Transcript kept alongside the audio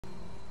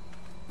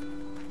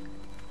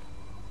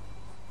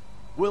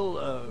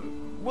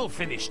We'll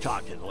finish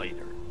talking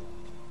later.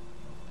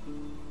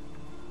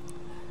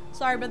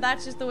 Sorry, but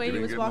that's just the way he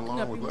was walking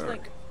up. He was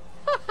like,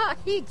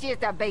 He's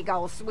just a big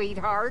old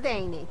sweetheart,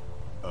 ain't he?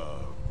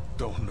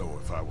 Don't know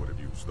if I would have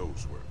used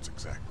those words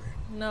exactly.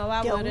 no,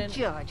 I Don't wouldn't.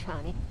 judge,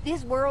 honey.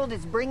 This world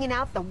is bringing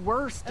out the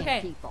worst Okay,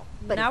 in people.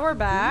 But now if we're you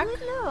back. good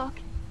look,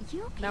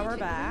 you'll Now we're catch a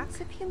back.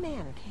 glimpse of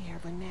humanity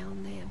every now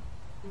and then.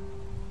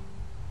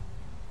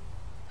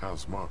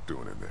 How's Mark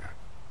doing in there?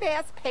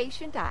 Best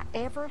patient I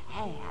ever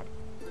had.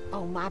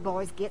 Oh, my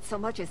boys get so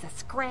much as a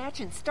scratch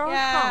and start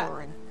Yeah.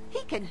 hollering.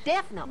 He can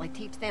definitely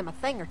teach them a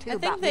thing or two I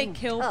about think they being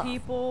kill tough.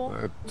 people.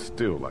 I'd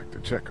still like to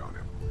check on him.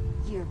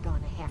 You're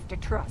gonna have to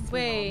trust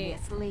Wait. me on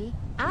this, Lee.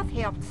 I've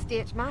helped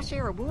stitch my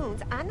share of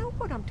wounds. I know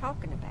what I'm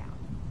talking about.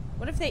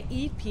 What if they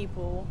eat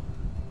people?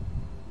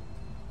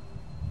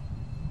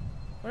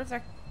 What if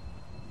they're...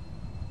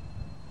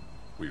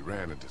 We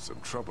ran into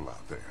some trouble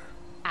out there.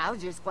 I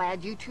was just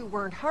glad you two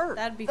weren't hurt.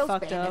 That'd be Those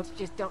fucked bandits up.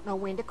 just don't know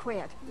when to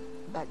quit.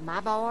 But my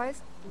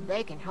boys,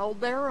 they can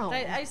hold their own.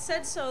 I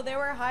said so. They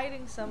were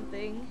hiding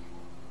something.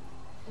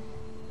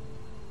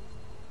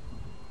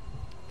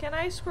 Can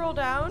I scroll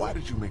down? Why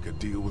did you make a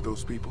deal with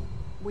those people?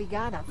 We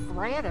got a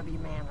thread of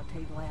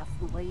humanity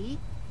left, Lee.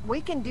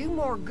 We can do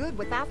more good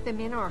without them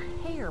in our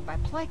hair by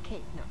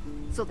placating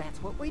them. So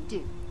that's what we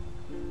do.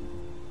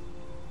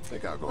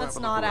 Think I'll go Let's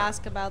have a look not around.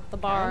 ask about the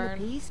Kinda barn.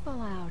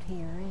 peaceful out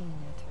here, ain't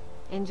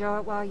it? Enjoy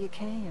it while you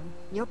can.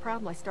 You'll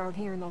probably start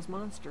hearing those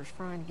monsters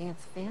frying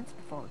against the fence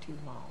before too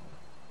long.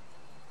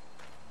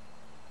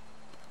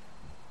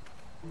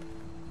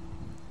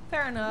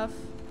 Fair enough.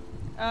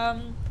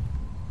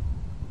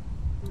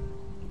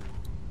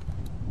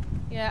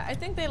 Yeah, I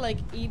think they like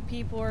eat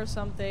people or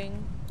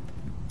something.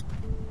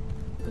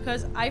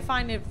 Because I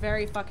find it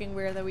very fucking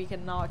weird that we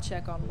cannot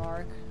check on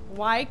Mark.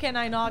 Why can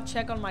I not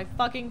check on my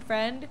fucking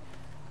friend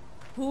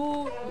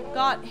who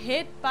got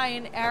hit by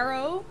an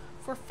arrow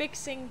for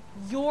fixing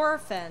your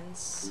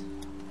fence?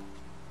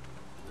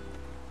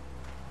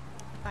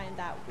 I find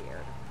that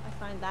weird. I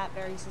find that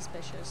very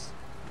suspicious.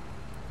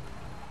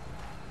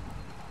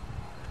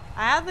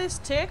 I have this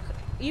tick,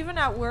 even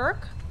at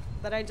work,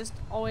 that I just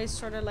always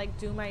sort of like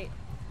do my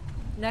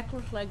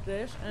necklace like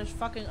this, and it's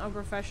fucking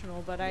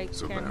unprofessional, but I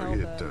So can't Mary,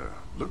 help it it.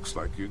 looks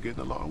like you're getting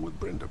along with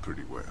Brenda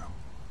pretty well.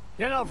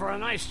 You know, for a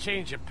nice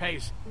change of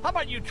pace, how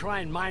about you try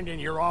and minding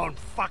your own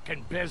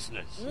fucking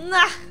business?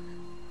 Nah!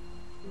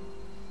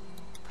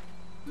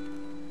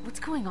 What's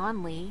going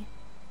on, Lee?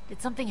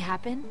 Did something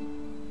happen?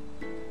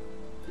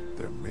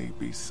 There may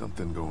be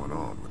something going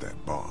on with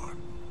that barn.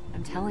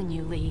 I'm telling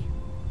you, Lee.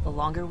 The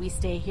longer we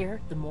stay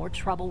here, the more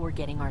trouble we're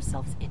getting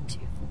ourselves into.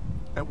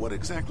 And what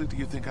exactly do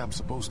you think I'm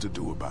supposed to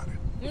do about it?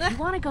 If you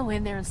want to go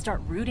in there and start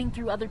rooting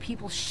through other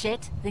people's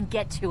shit, then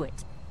get to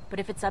it. But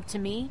if it's up to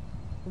me,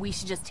 we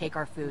should just take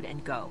our food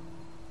and go.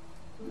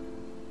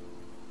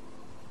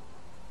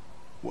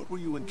 What were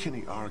you and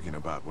Kenny arguing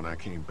about when I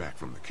came back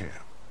from the camp?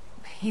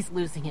 He's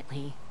losing it,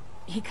 Lee.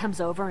 He comes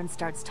over and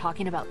starts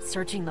talking about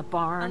searching the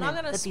barn I'm not and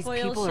gonna that these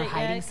spoil people are shit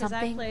hiding yet, because I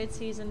something. played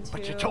season 2.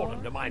 But you told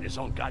him to mind his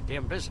own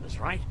goddamn business,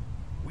 right?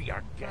 We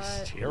are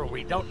guests here.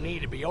 We don't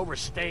need to be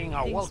overstaying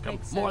our Things welcome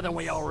make more than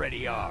we sense.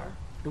 already are.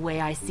 The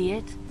way I see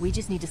it, we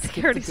just need to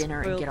skip already the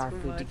dinner and get our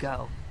spoiled too food to much.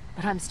 go.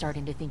 But I'm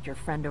starting to think your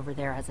friend over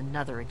there has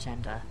another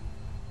agenda.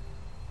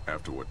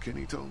 After what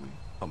Kenny told me,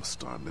 I'm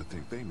starting to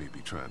think they may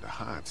be trying to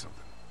hide something.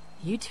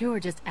 You two are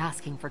just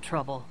asking for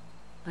trouble.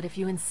 But if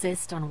you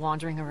insist on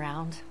wandering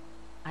around,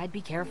 I'd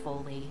be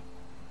careful, Lee.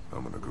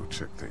 I'm gonna go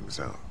check things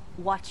out.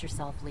 Watch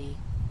yourself, Lee.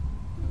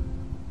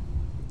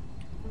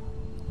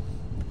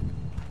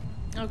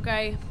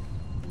 Okay.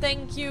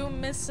 Thank you,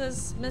 Miss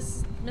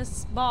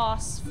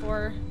Boss,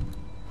 for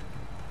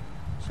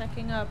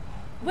checking up.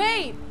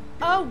 Wait!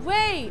 Oh,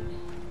 wait!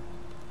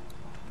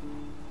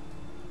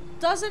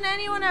 Doesn't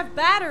anyone have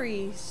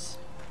batteries?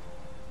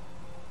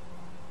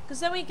 Because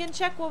then we can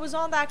check what was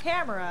on that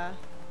camera.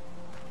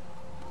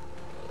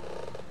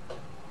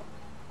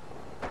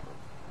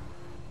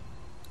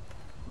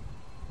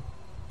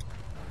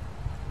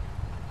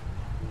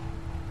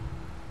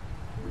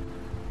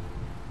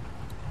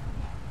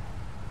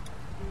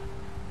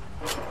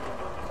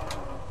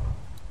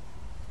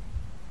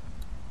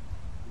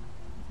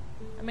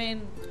 I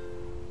mean,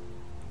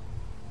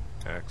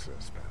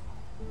 Access panel.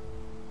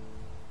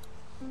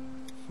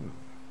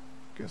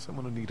 Guess I'm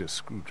gonna need a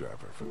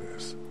screwdriver for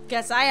this.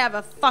 guess I have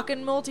a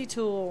fucking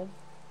multi-tool.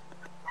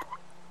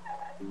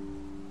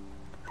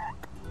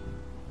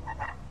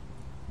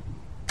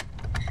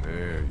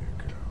 There you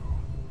go.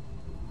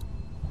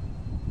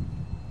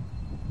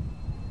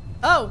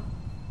 Oh!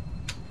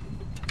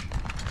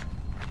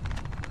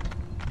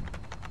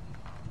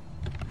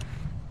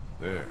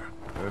 There,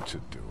 that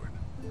should do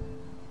it.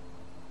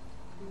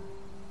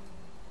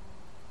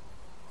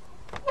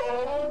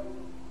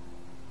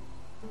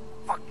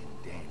 Fucking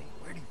Danny,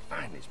 where'd he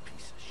find this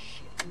piece of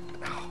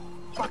shit? Oh,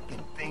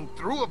 fucking thing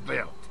through a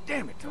belt.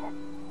 Damn it all.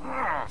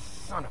 Ah,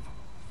 son of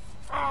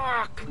a...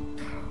 Fuck!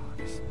 Oh,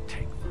 this will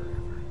take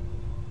forever.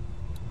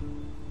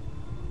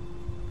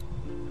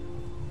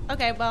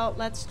 Okay, well,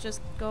 let's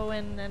just go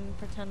in and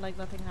pretend like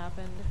nothing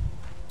happened.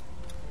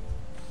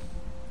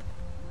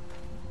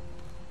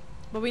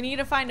 But we need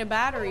to find a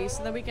battery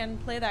so that we can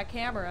play that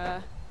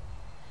camera.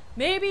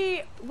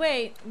 Maybe,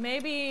 wait,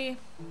 maybe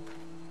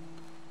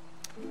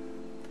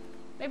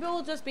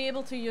we'll just be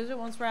able to use it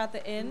once we're at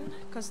the inn.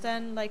 Because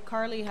then, like,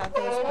 Carly had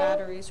those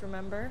batteries,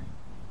 remember?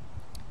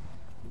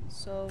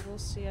 So, we'll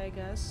see, I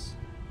guess.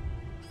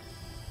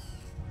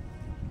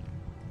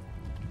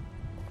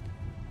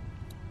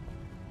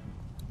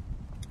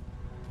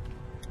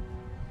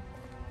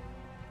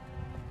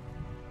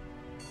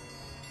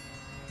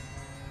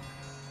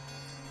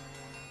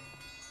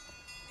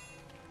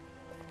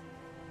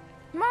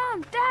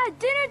 Mom, Dad,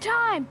 dinner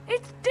time!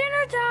 It's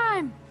dinner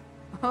time!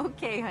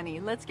 Okay, honey,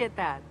 let's get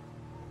that.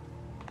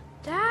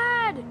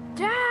 Dad!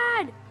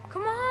 Dad!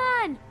 Come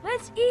on!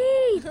 Let's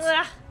eat!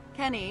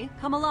 Kenny,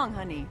 come along,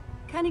 honey.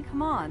 Kenny,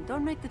 come on.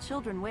 Don't make the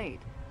children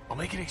wait. I'll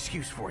make an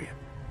excuse for you.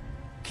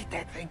 Get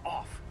that thing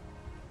off.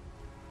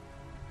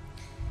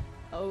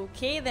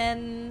 Okay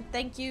then.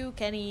 Thank you,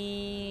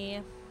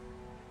 Kenny.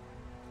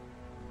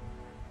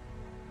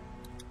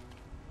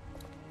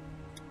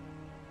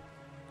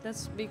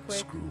 Let's be quick.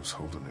 Screws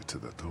holding it to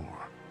the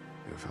door.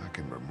 If I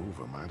can remove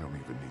them, I don't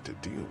even need to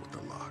deal with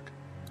the lock.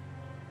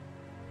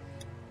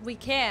 We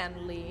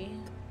can, Lee.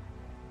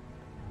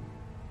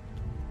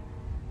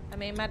 I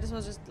mean, might as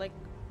well just, like...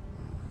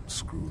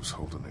 Screws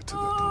holding it to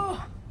the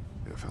door.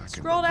 If I can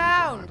Scroll remove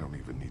down. them, I don't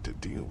even need to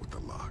deal with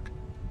the lock.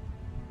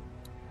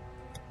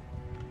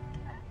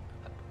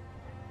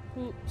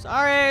 Ooh,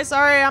 sorry,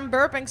 I'm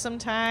burping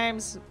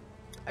sometimes.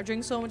 I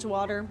drink so much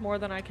water, more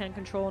than I can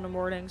control in the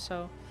morning,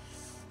 so...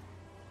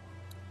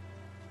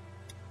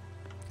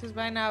 Because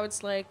by now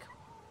it's like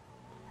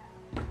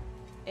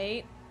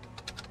 8,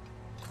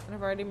 and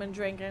I've already been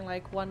drinking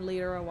like 1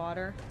 liter of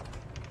water.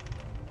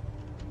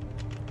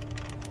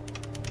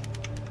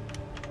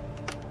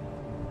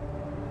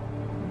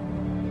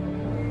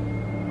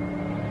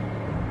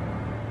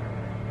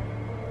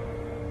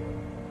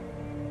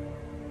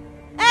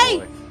 Hey!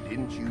 Boy,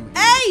 didn't you?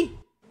 Hey!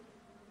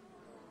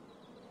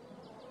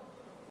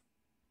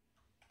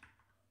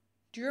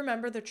 Do you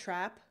remember the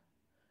trap?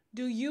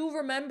 Do you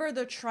remember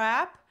the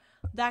trap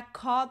that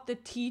caught the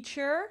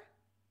teacher?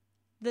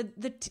 The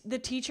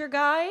teacher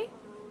guy?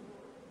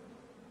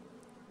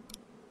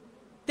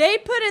 They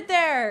put it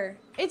there!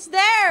 It's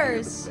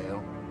theirs! Hear the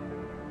bell?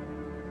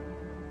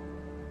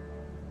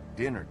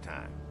 Dinner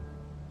time.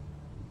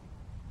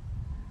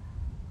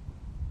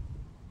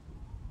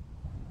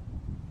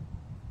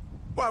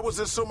 Why was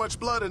there so much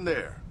blood in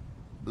there?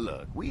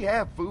 Look, we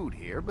have food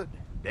here, but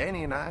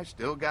Danny and I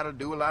still gotta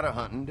do a lot of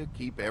hunting to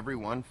keep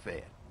everyone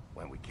fed.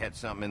 When we catch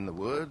something in the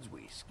woods,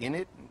 we skin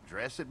it and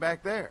dress it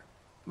back there.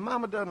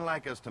 Mama doesn't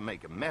like us to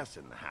make a mess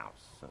in the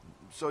house,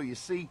 so you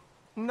see,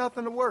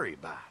 nothing to worry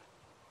about.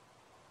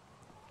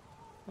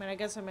 I mean, I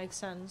guess it makes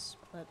sense,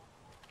 but...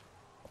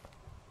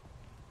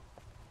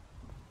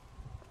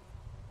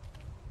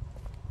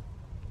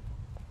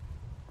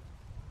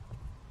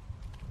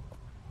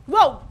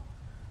 Whoa!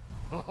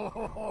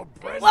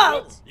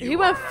 Whoa! He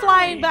went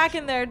flying back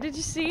in there. Did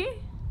you see?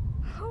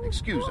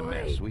 Excuse the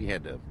mess. We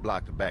had to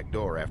block the back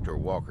door after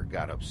Walker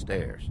got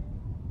upstairs.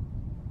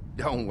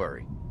 Don't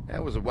worry.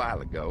 That was a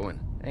while ago, and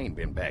I ain't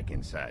been back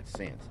inside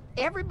since.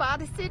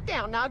 Everybody sit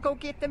down. I'll go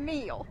get the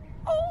meal.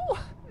 Oh,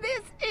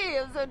 this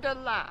is a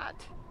delight.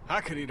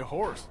 I could eat a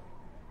horse.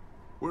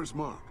 Where's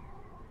Mark?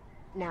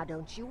 Now,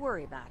 don't you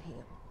worry about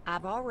him.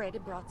 I've already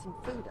brought some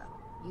food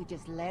up. You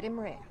just let him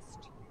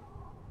rest.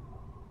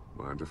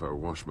 Mind if I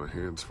wash my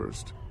hands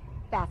first?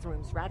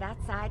 Bathroom's right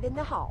outside in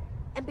the hall.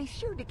 And be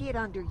sure to get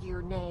under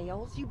your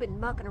nails. You've been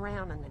mucking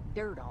around in the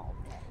dirt all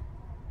day.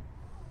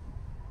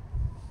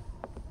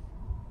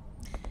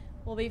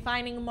 We'll be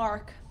finding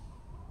Mark.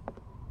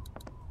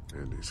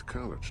 And his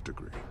college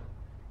degree.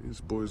 These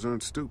boys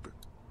aren't stupid.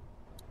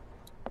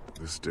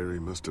 This dairy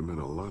must have meant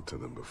a lot to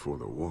them before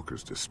the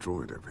walkers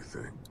destroyed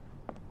everything.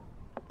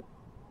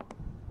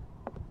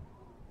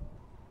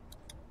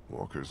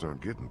 Walkers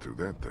aren't getting through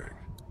that thing.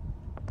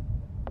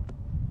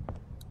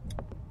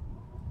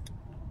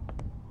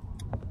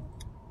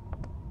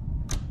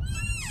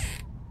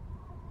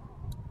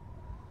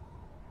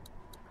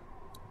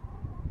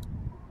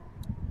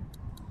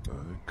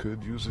 I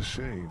could use a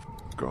shave.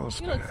 Gauze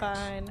You look pads.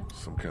 fine.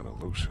 Some kind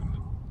of lotion.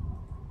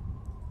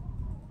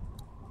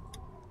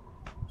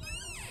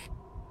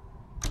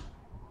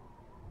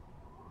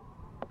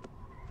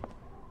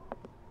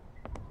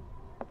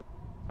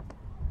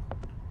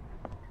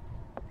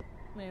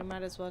 I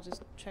might as well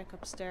just check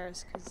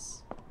upstairs,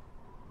 because...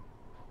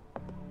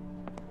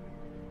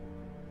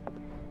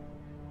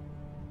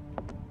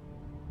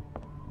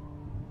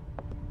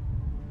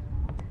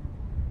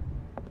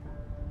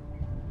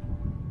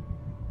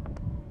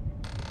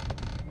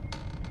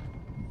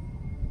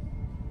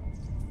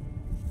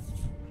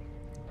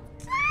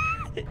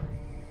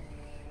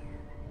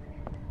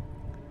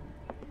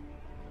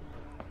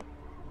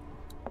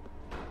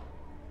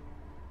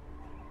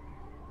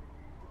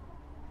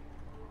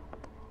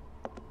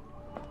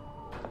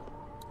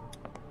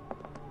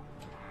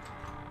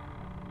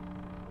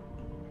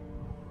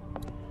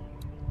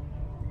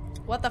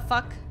 What the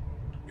fuck?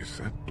 Is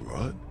that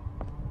blood?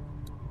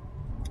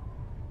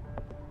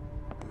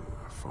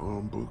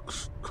 Farm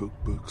books,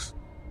 cookbooks.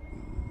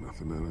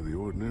 Nothing out of the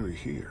ordinary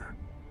here.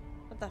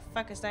 What the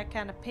fuck is that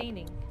kind of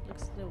painting?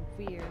 Looks a little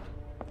weird.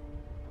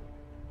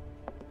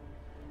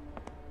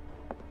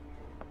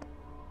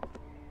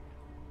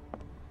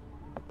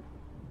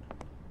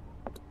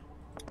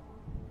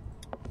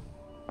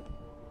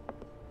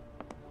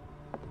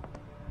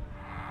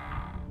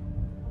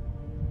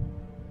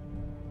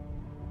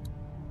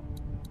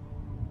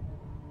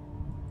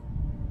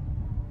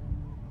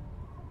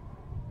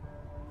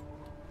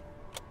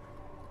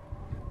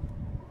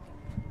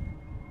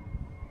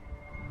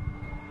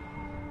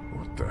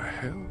 What the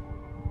hell?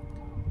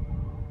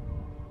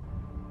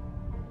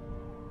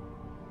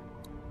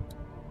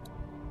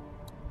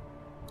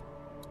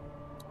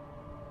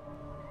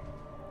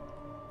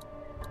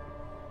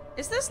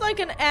 Is this like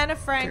an Anne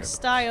Frank Cannibals.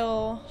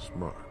 style?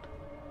 Smart.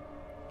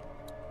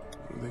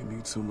 What do they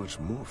need so much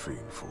morphine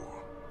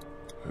for?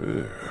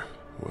 Ugh,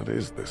 what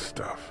is this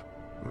stuff?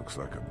 Looks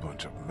like a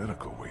bunch of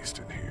medical waste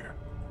in here.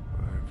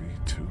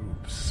 IV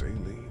tubes,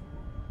 saline.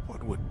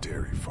 What would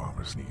dairy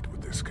farmers need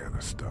with this kind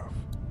of stuff?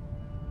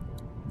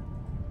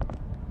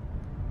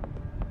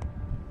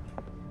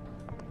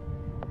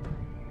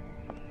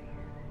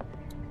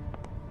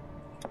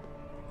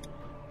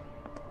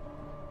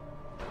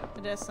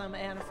 It is some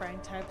Anne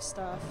Frank type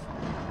stuff.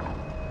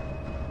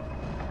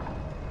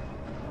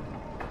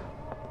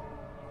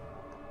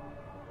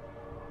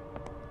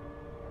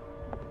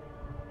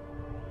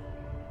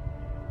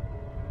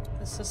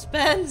 The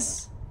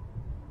suspense.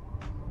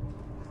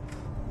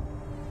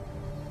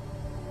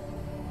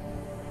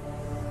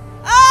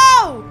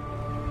 Oh!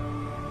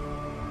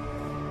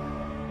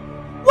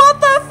 What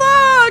the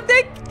fuck?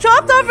 They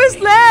chopped off his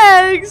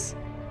legs.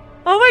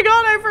 Oh my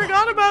god, I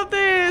forgot about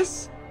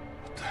this.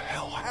 What the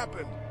hell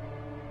happened?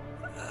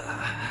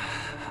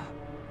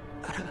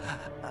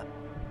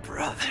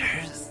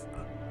 Brothers.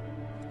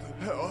 What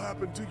the hell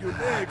happened to your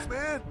legs,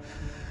 man?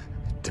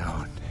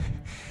 Don't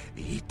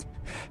eat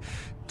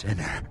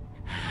dinner.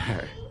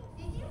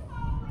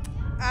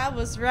 I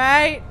was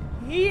right.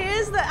 He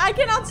is the— I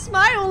cannot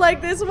smile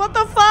like this. What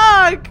the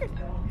fuck?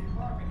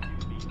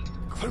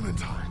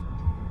 Clementine.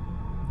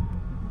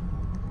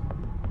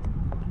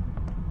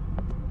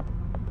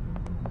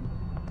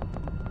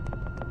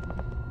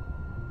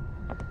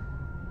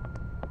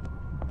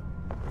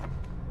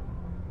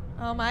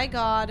 Oh my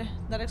god.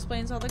 That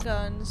explains all the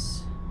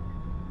guns.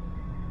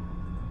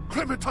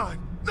 Clementine!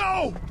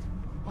 No!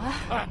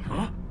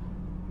 Huh?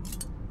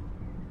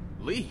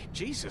 Lee,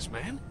 Jesus,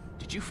 man.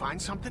 Did you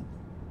find something?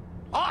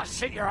 Oh,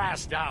 sit your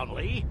ass down,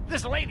 Lee.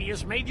 This lady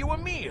has made you a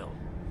meal.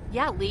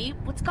 Yeah, Lee,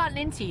 what's gotten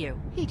into you?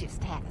 He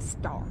just had a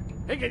start.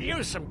 He could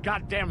use some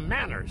goddamn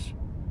manners.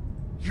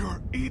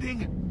 You're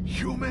eating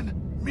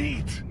human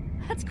meat!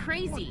 That's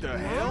crazy. What the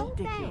hell?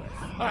 Ridiculous.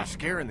 You're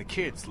scaring the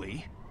kids,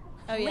 Lee.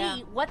 Oh yeah.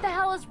 Lee, what the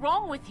hell is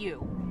wrong with you?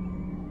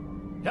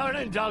 Don't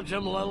indulge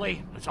him,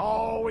 Lily. There's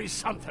always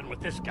something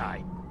with this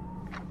guy.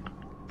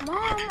 Mom,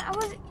 I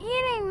was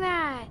eating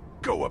that.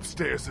 Go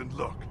upstairs and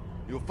look.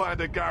 You'll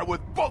find a guy with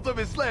both of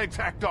his legs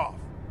hacked off.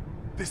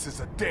 This is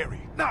a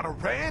dairy, not a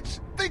ranch.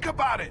 Think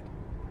about it.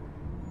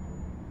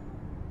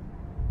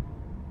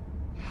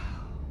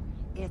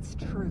 It's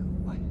true.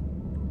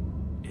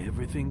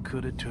 Everything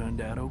could have turned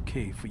out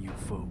okay for you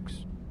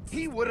folks.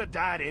 He would have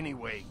died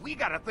anyway. We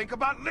gotta think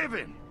about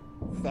living.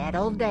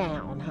 Settle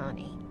down,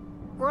 honey.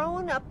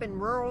 Growing up in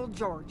rural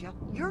Georgia,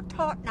 you're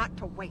taught not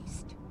to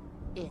waste.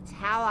 It's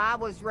how I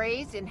was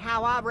raised and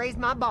how I raised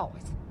my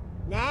boys.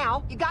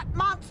 Now, you got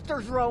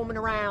monsters roaming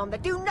around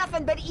that do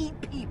nothing but eat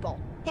people.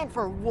 And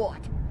for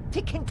what?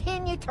 To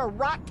continue to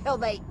rot till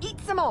they eat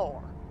some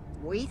more.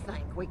 We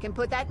think we can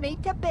put that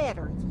meat to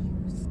better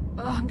use.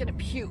 Oh, I'm gonna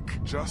puke.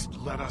 Just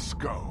let us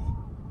go.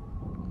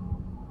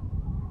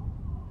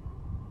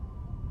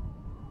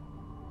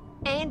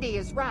 Andy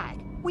is right.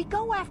 We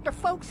go after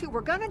folks who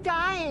were gonna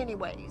die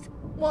anyways,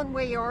 one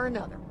way or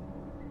another.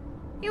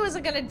 He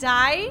wasn't gonna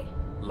die.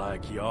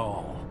 Like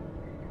y'all.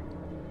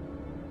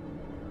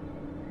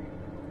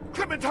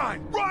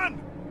 Clementine,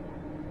 run!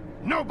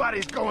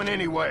 Nobody's going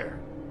anywhere.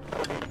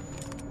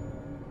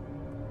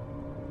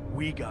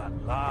 We got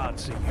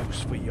lots of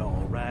use for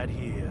y'all right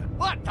here.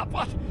 What the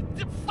what?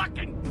 The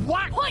fucking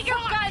what? Put your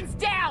guns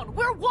down!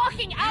 We're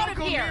walking out of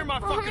here! my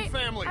Mommy,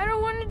 I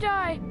don't want to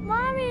die.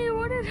 Mommy,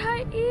 what did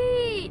I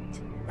eat?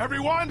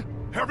 Everyone,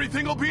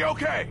 everything will be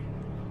okay.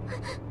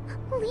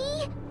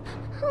 Lee?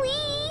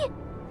 Lee?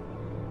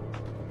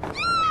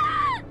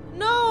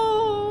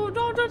 No,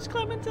 don't touch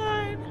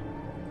Clementine.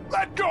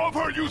 Let go of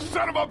her, you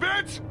son of a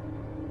bitch!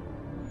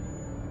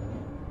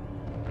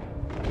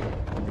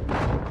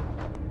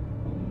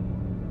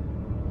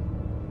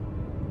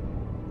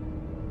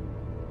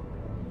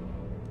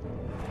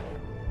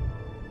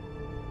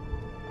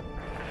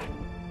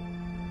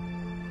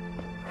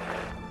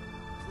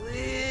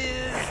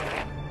 Please.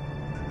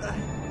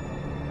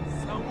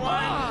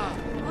 Someone.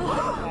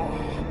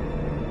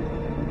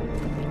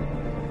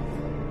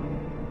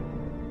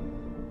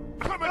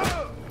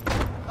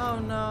 Oh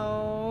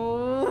no.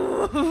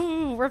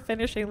 We're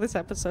finishing this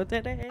episode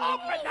today.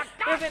 Open the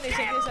We're finishing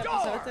this goddamn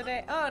episode door!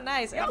 today. Oh,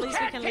 nice. At least we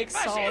can't can lick keep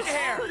us salt. in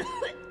here!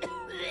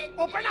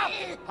 Open up!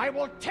 I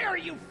will tear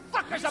you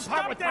fuckers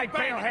apart with my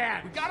bare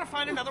hands! We gotta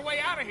find another way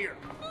out of here.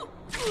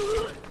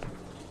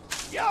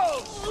 You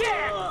sick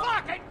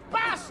fucking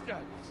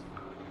bastards!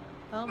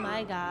 Oh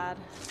my god.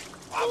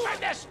 Open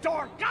this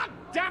door, god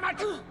damn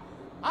it!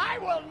 I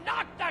will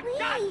knock the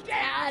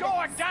goddamn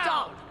door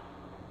down!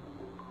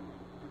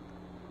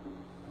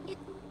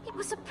 It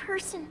was a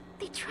person.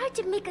 They tried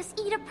to make us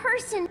eat a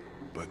person.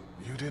 But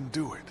you didn't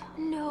do it.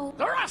 No.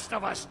 The rest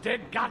of us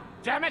did, god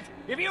damn it!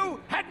 If you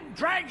hadn't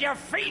dragged your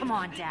feet! Come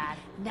on, Dad.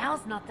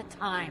 Now's not the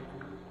time.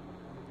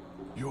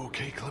 You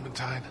okay,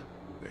 Clementine?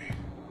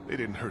 They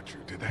didn't hurt you,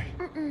 did they?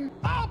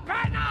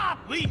 Open up!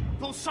 Lee,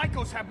 those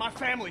psychos have my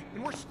family,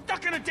 and we're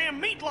stuck in a damn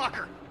meat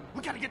locker.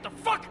 We gotta get the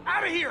fuck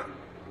out of here.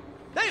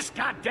 This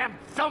goddamn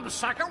film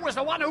sucker was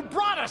the one who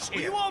brought us Will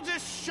here! you all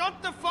just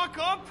shut the fuck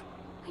up?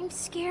 I'm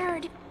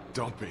scared.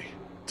 Don't be.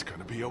 It's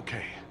gonna be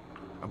okay.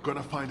 I'm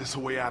gonna find us a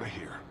way out of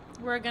here.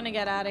 We're gonna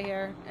get out of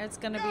here. It's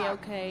gonna be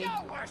okay.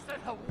 You're worse than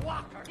the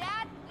walker!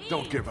 Dad,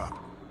 Don't give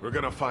up. We're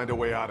gonna find a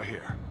way out of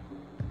here.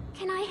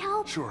 Can I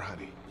help? Sure,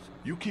 honey.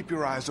 You keep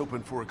your eyes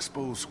open for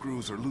exposed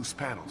screws or loose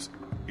panels.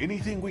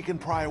 Anything we can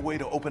pry away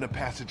to open a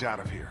passage out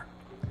of here.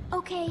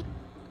 Okay.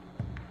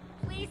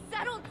 please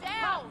settle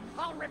down.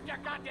 I'll rip your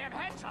goddamn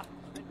heads up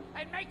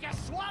and make you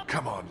swallow.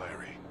 Come on,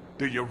 Larry.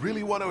 Do you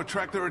really want to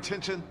attract their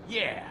attention?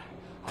 Yeah,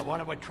 I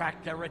want to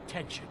attract their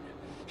attention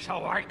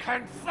so I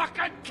can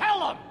fucking kill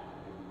them.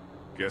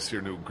 Guess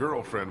your new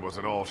girlfriend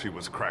wasn't all she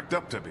was cracked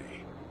up to be.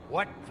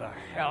 What the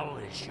hell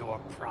is your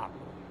problem?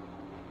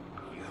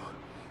 You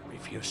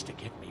refused to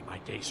give me my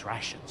day's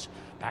rations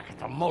back at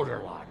the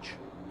motor lodge.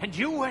 And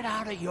you went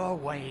out of your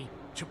way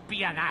to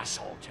be an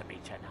asshole to me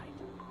tonight.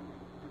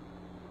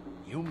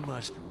 You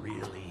must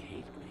really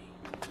hate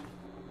me.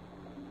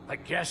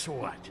 But guess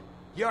what?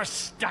 You're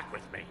stuck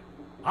with me.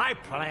 I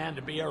plan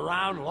to be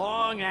around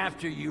long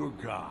after you're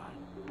gone.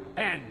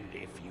 And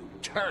if you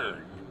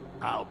turn,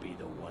 I'll be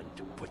the one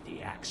to put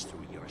the axe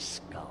through your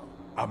skull.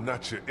 I'm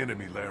not your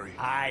enemy, Larry.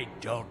 I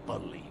don't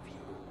believe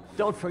you.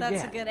 Don't forget.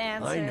 That's a good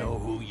answer. I know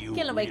who you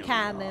Kill him with really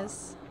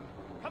kindness.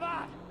 are. Come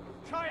on,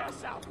 show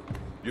yourself.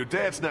 Your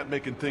dad's not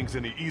making things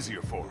any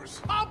easier for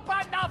us.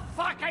 Open the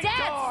fucking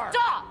Dad, door!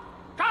 stop!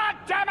 God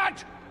damn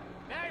it!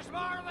 There's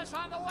more of us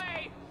on the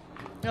way.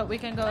 Oh, we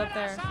can go up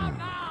there. Let us out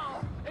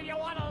now, if you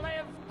want to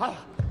live.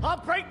 I'll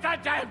break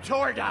that damn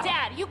door down.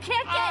 Dad, you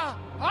can't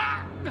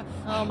get...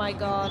 Oh my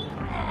god.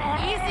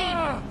 Easy.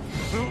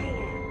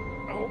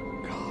 Oh,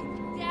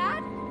 God.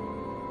 Dad?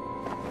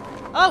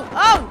 Oh,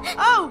 oh,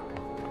 oh!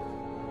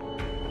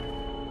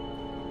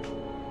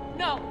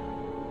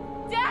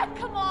 No. Dad,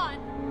 come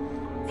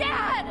on.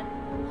 Dad!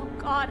 Oh,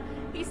 God.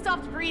 He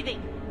stopped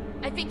breathing.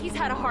 I think he's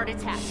had a heart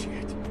attack.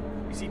 Shit.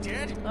 Is he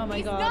dead? Oh my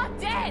He's god. not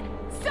dead.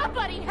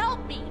 Somebody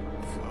help me.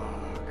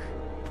 Fuck.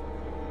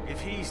 If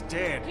he's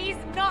dead, He's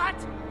not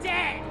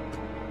dead.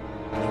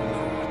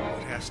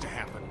 what has to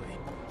happen, Lee?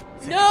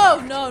 Think No, about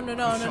it. no, no,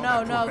 no, You no, saw no, that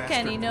poor no, bastard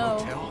Kenny, in the no.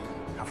 motel?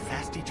 How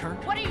fast he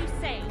turned? What are you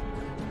saying?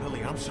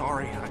 Lily, I'm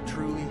sorry. I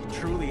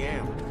truly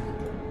am.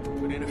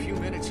 But in a few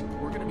minutes,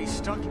 we're gonna be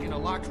stuck in a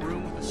locked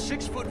room with a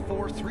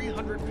 6'4",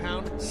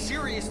 300-pound,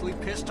 seriously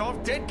pissed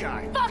off dead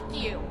guy. Fuck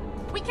you.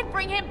 We can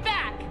bring him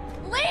back.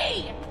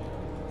 Lee!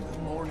 We'll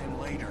mourn him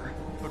later.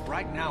 But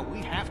right now, we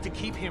have to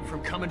keep him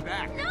from coming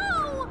back.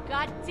 No!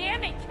 God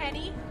damn it,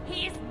 Kenny.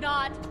 He's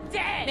not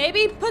dead.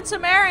 Maybe put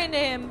some air into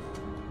him.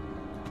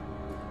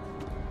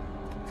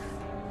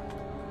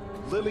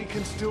 Lily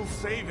can still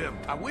save him.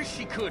 I wish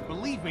she could,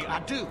 believe me, I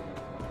do.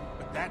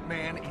 But that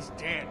man is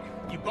dead.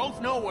 You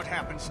both know what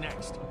happens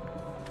next.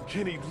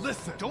 Kenny,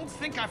 listen. Don't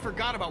think I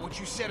forgot about what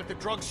you said at the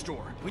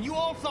drugstore, when you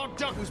all thought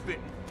Duck was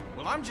bitten.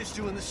 Well, I'm just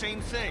doing the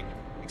same thing,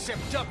 except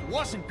Duck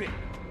wasn't bitten,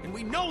 and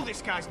we know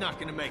this guy's not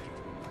gonna make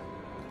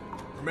it.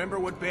 Remember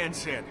what Ben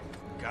said,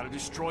 gotta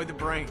destroy the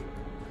brain.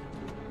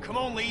 Come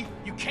on, Lee,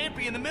 you can't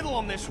be in the middle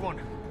on this one.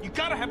 You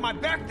gotta have my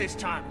back this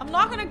time. I'm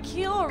not gonna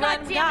kill a God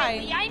random damn guy.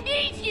 it, Lee. I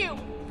need you.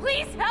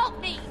 Please help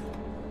me.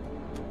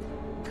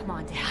 Come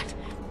on, Dad.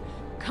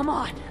 Come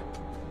on.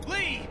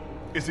 Lee!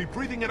 Is he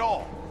breathing at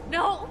all?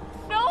 No,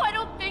 I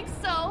don't think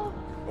so.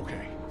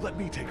 Okay, let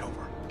me take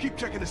over. Keep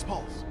checking his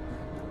pulse.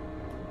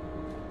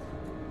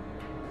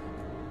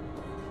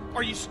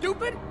 Are you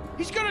stupid?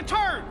 He's gonna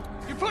turn!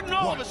 You're putting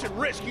all of us at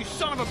risk, you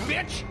son of a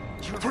bitch!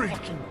 You're 3,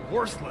 fucking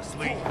worthless,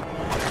 Lee.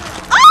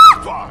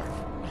 5.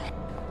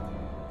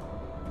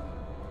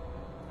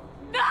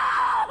 No!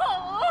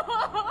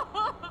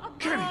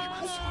 Kenny,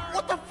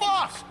 what the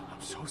fuck?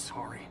 I'm so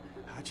sorry.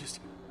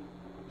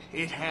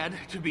 It had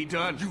to be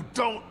done. You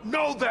don't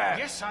know that!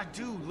 Yes, I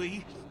do,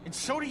 Lee. And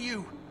so do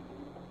you.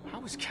 I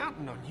was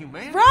counting on you,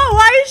 man. Bro,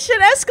 why is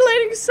shit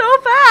escalating so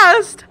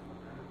fast?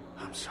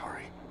 I'm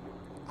sorry.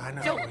 I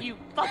know. Don't you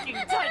fucking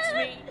touch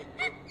me!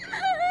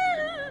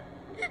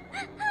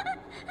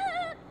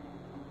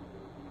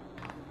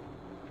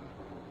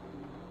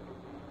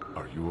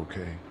 Are you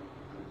okay?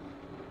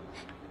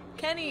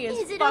 Kenny is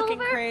Is it fucking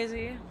over?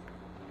 crazy.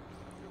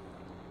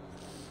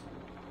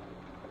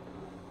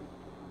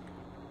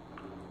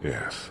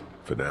 Yes,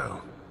 for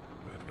now.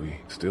 But we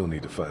still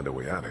need to find a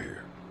way out of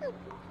here.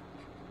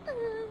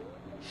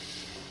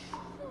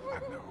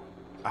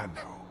 I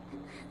know.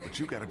 But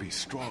you gotta be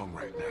strong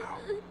right now.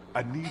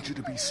 I need you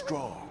to be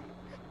strong.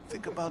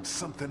 Think about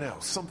something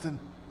else, something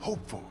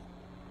hopeful.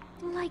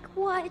 Like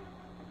what?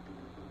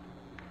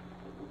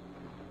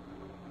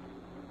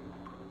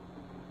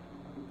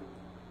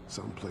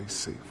 Someplace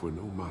safe where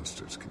no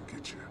monsters can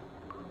get you.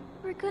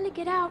 We're gonna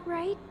get out,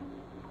 right?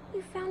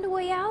 You found a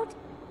way out?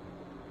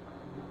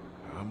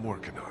 I'm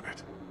working on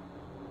it.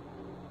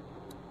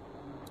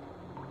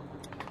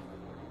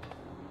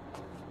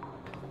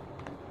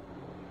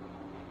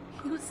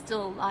 He was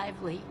still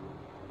alive, Lee.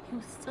 He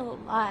was still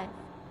alive.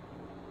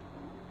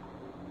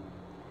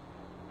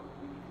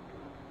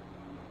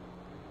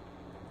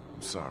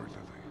 I'm sorry,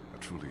 Lily. I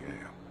truly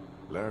am.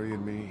 Larry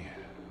and me,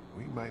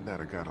 we might not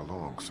have got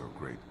along so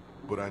great,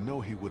 but I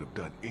know he would have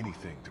done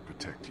anything to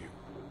protect you.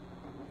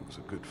 He was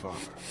a good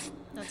father.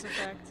 That's a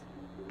fact.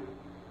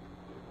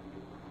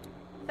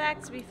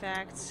 Facts be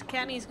facts.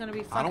 Kenny's gonna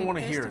be fucking I don't want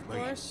to pissed, hear of it, Lee.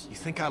 course. You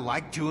think I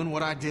like doing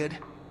what I did?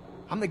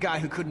 I'm the guy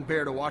who couldn't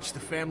bear to watch the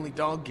family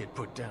dog get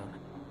put down.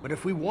 But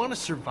if we want to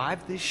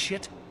survive this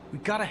shit, we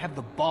gotta have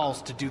the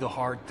balls to do the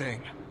hard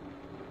thing.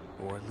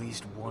 Or at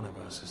least one of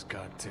us has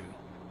got to.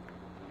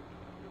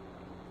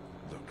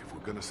 Look, if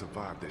we're gonna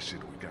survive this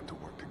shit, we got to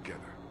work together.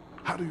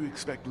 How do you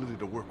expect Lily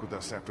to work with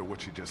us after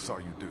what she just saw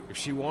you do? If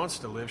she wants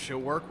to live, she'll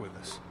work with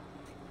us.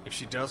 If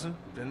she doesn't,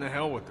 then the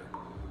hell with her.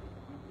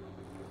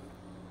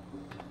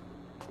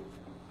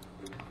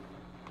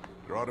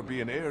 There ought to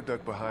be an air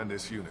duct behind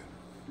this unit.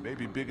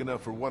 Maybe big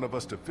enough for one of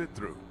us to fit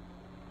through.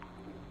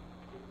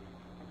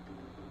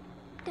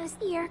 Does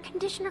the air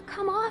conditioner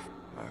come off?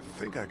 I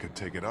think I could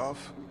take it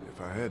off if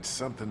I had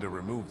something to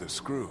remove the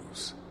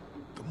screws.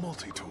 The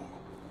multi-tool.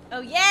 Oh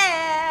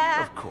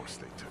yeah! Of course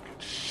they took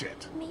it.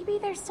 Shit. Maybe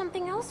there's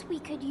something else we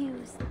could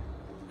use.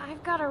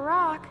 I've got a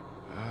rock.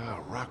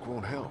 A rock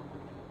won't help.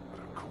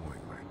 But a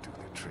coin might do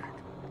the trick.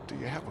 Do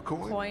you have a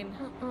coin? Coin.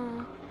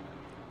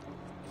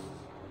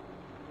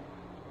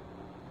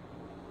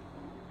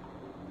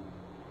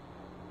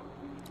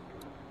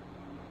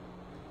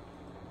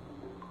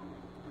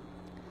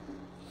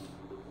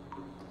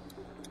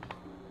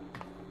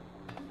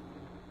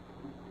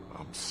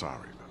 I'm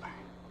sorry, Lily.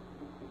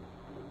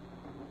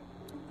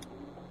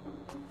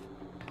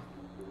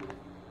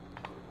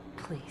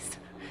 Please.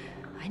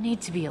 I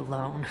need to be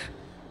alone.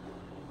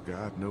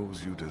 God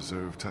knows you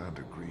deserve time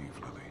to grieve,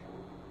 Lily.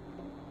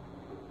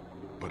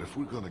 But if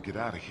we're gonna get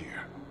out of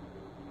here,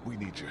 we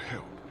need your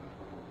help.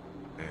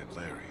 And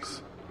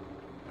Larry's.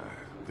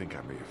 I think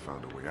I may have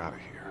found a way out of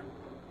here.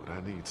 But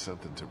I need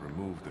something to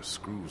remove the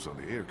screws on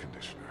the air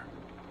conditioner.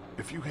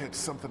 If you had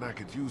something I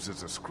could use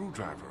as a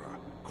screwdriver, a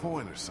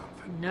coin or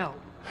something. No.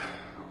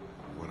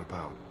 What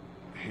about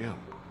him?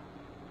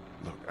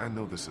 Look, I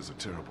know this is a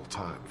terrible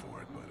time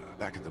for it, but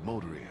back at the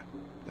motor inn,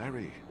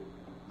 Larry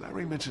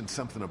mentioned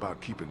something about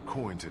keeping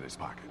coins in his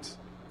pockets.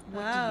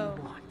 What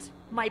do you want?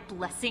 My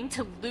blessing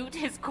to loot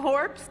his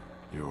corpse?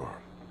 Your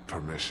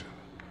permission.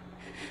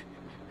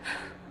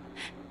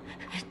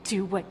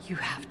 Do what you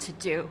have to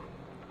do.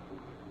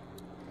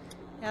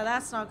 Yeah,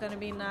 that's not gonna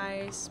be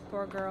nice.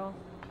 Poor girl.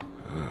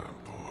 Oh,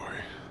 boy.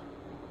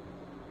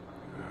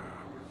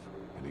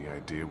 Any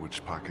idea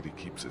which pocket he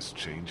keeps his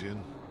change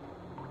in?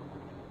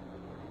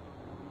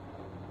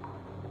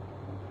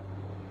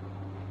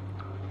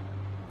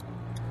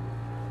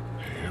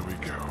 Here we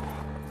go.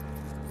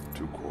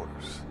 2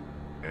 quarters.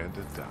 And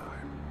a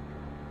dime.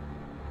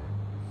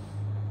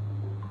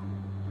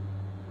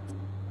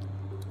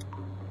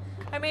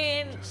 I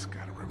mean,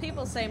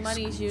 people say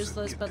money's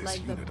useless, but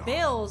like the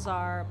bills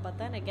are. But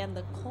then again,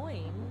 the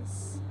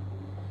coins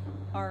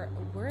are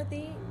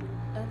worthy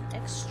of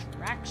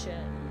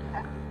extraction.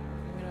 I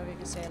don't know if you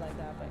can say it like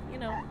that, but you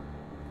know.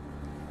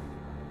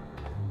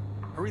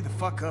 Hurry the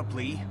fuck up,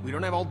 Lee. We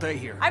don't have all day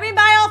here. I mean,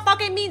 by all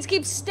fucking means,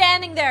 keep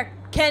standing there,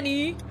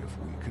 Kenny. If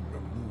we could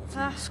remove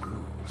these screws.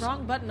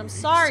 Wrong button. I'm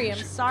sorry. I'm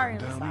sorry.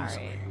 I'm sorry.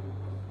 Easily.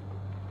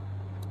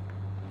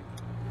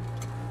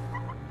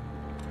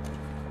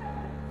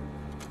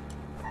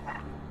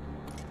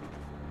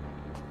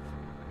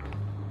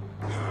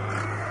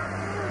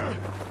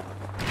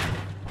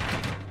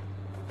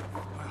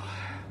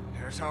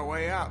 There's our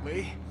way out,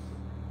 Lee.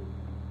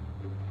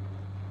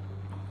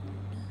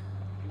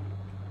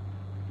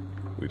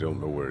 We don't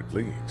know where it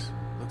leads.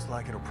 Looks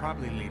like it'll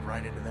probably lead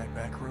right into that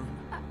back room.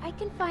 I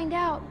can find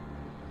out.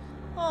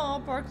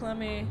 Oh, poor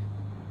Clemmy.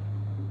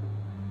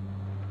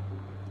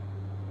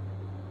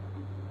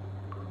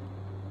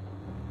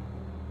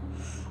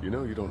 You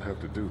know you don't have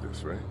to do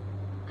this, right?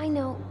 I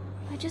know.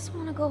 I just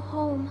want to go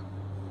home.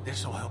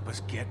 This'll help us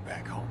get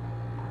back home.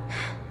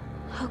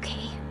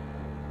 Okay.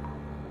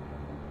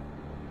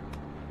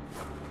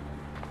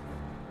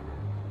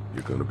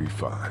 You're gonna be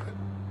fine.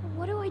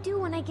 What do I do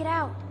when I get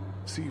out?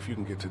 See if you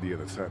can get to the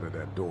other side of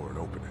that door and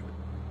open it.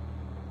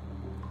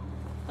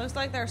 Looks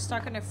like they're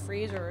stuck in a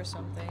freezer or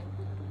something.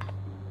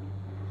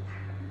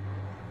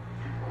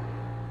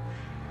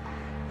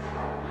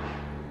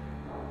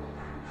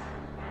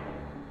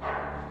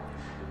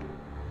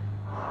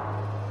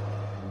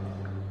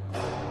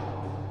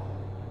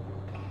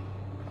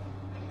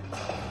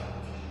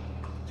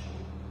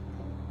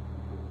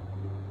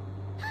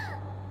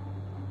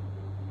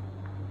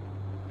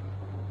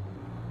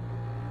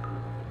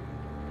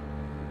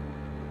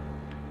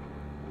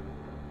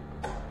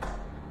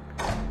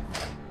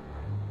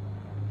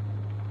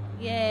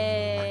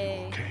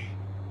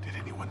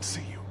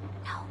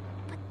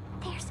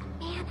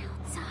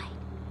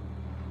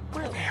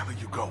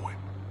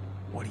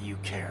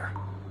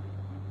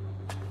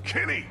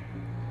 Kenny!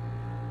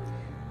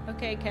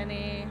 Okay,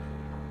 Kenny.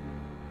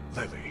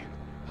 Lily,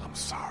 I'm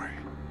sorry.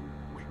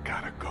 We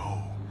gotta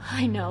go.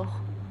 I know.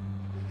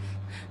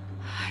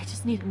 I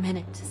just need a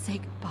minute to say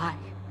goodbye.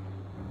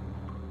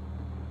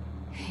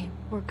 Hey,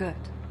 we're good.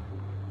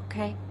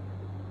 Okay?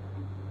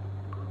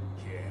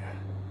 Yeah,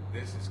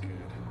 this is good.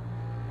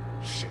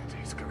 Shit,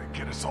 he's gonna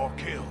get us all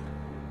killed.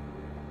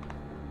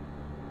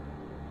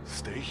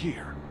 Stay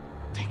here.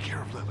 Take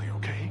care of Lily,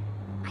 okay?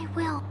 I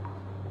will.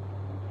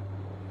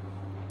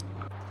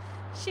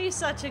 She's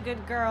such a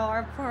good girl,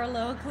 our poor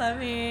little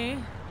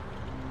Clemmy.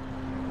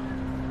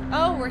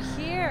 Oh, we're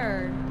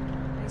here.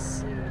 I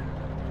see.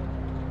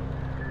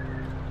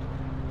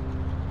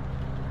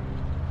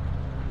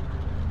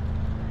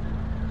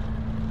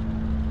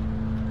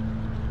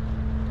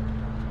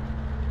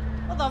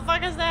 What the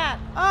fuck is that?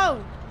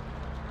 Oh!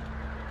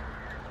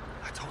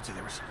 I told you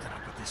there was something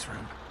up with this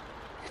room.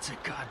 It's a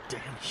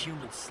goddamn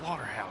human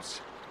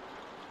slaughterhouse.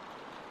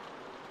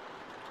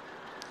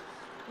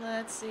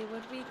 Let's see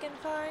what we can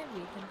find.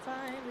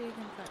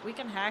 We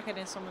can hack it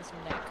in someone's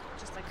neck.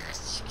 Just like...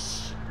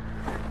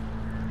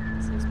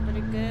 Seems pretty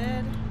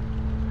good.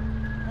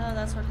 Oh,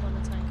 that's where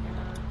Clementine came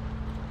out.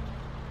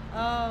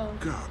 Oh.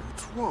 God,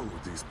 what's wrong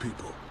with these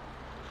people?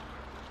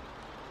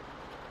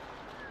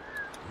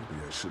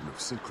 Maybe I shouldn't have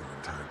sent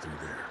Clementine through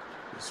there.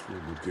 This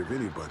room would give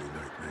anybody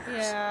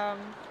nightmares. Yeah.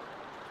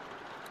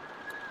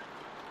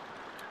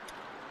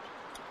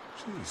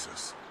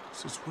 Jesus,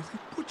 this is where they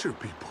butcher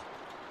people.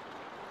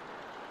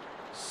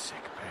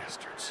 Sick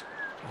bastards.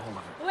 All of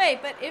them.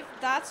 Wait, but if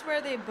that's where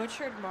they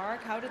butchered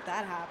Mark, how did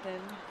that happen?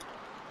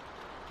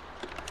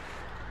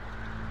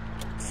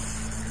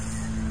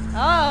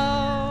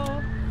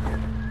 Oh!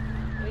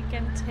 We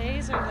can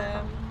taser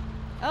them.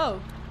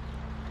 Oh.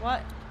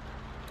 What?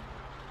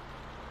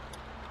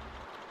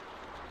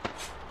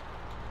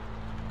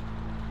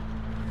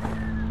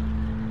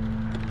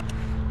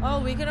 Oh,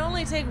 we can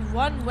only take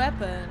one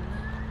weapon.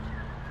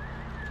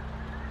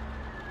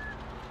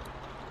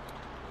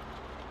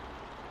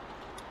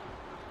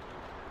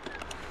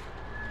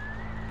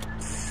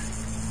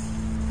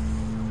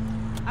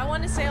 I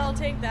want to say I'll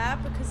take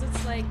that because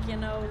it's like, you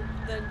know,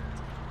 the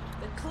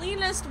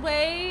cleanest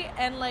way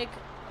and like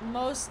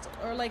most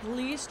or like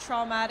least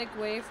traumatic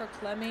way for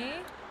Clemmy.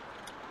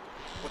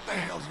 What the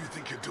hell do you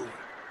think you're doing?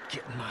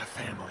 Getting my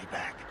family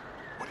back.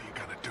 What are you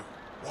gonna do?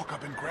 Walk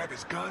up and grab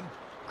his gun?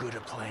 Good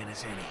a plan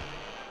as any.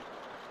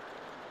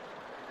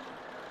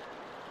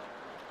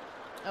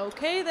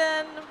 Okay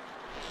then.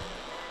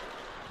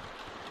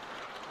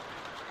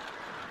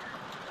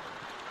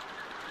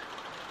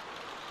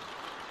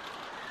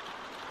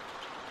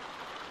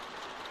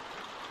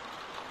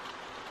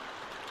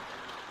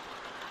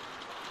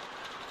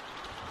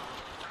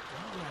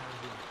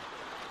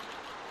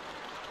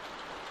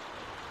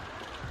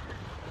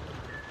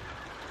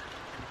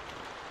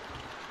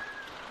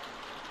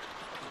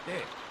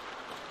 Dad,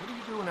 what are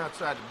you doing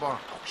outside the barn?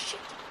 Oh,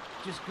 shit.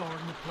 Just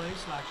guarding the place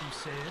like you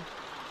said.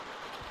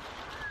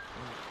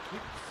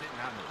 Quit sitting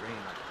out in the rain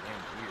like a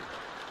damn weirdo.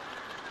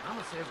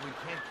 Mama says we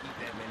can't keep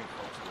that many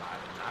folks alive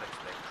and not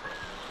expect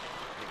trouble.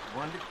 Pick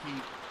one to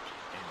keep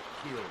and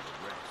kill the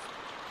rest.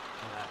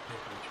 Well, I pick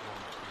which one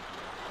to keep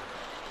alive.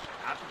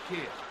 Not to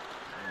kill.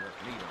 Not enough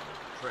meat on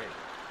the tray.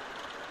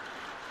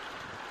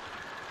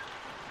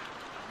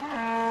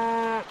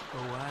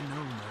 Oh, I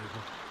know, Mabel.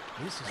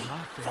 This is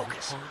my favorite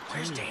focus. part,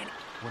 Where's too. Danny?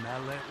 When I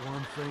let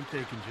one think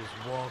they can just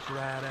walk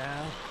right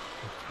out.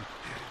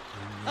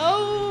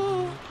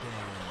 Oh!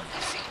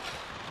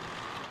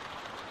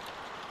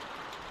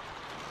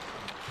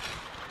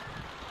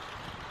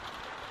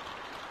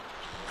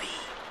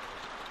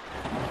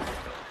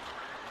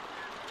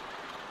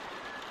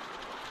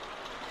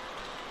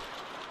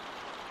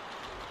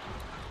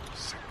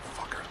 Sick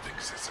fucker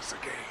thinks this is a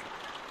game.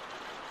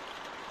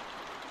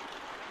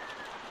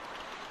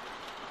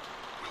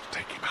 We'll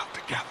take him out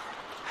together.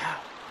 How?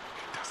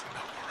 He doesn't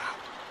know we're out.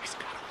 He's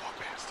gotta walk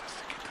past us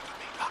to get to the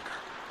meat locker.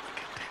 We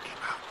can take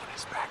him out when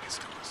his back is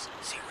to us.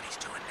 See what he's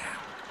doing now.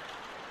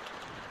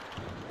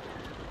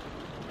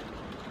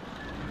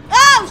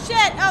 Oh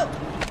shit! Oh!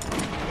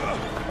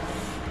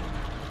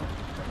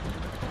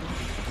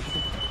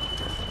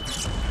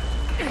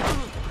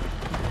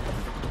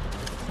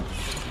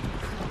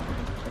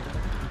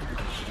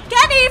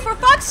 Kenny, for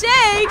fuck's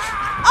sake!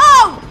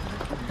 Oh!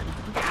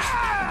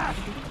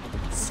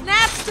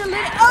 Snaps the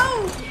lid.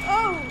 Oh!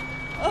 Oh!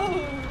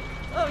 Oh!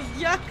 Oh,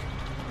 yuck!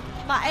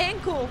 My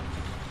ankle.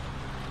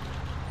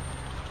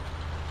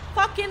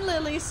 Fucking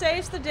Lily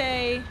saves the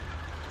day.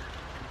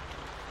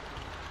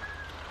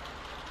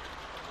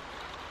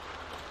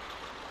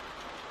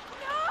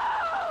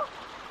 No!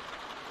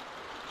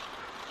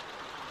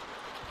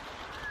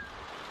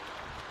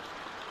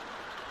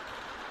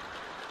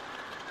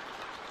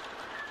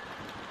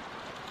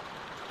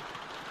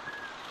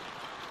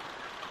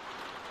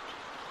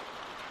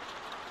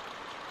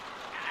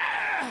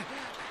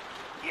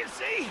 You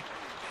see?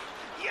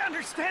 You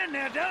understand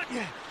now, don't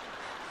you?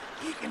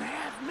 You can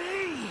have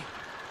me.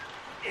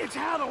 It's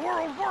how the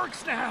world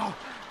works now.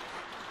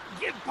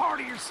 Give part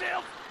of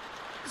yourself,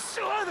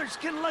 so others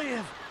can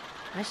live.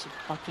 I should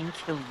fucking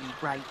kill you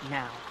right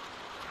now.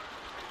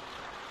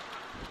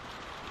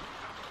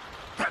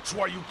 That's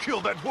why you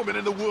killed that woman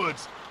in the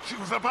woods. She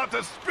was about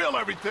to spill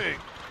everything.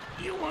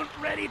 You weren't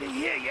ready to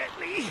hear yet,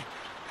 Lee.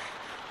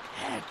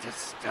 Had to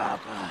stop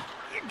her.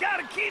 You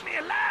gotta keep me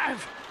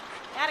alive.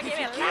 Gotta If keep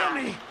you me kill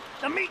alive. me,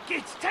 the meat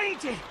gets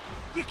tainted.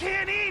 You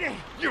can't eat it.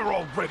 You're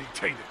already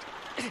tainted.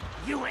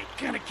 You ain't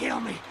gonna kill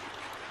me.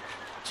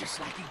 Just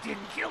like he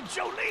didn't kill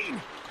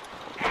Jolene.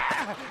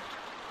 Ah!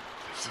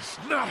 This is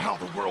not how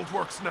the world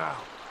works now.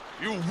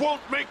 You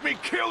won't make me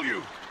kill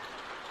you.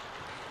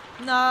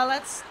 No,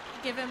 let's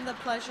give him the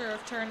pleasure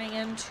of turning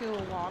into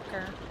a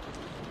walker.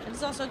 And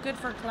it's also good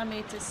for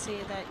Clemmy to see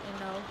that, you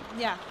know,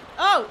 yeah.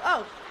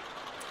 Oh!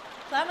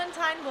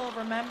 Clementine will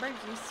remember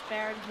you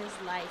spared his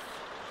life.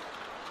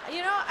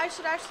 You know, I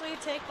should actually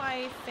take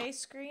my face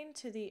screen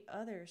to the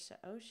other side.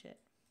 Oh, shit.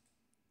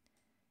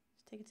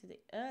 Just take it to the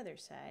other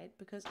side,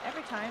 because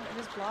every time it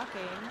is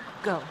blocking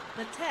Go.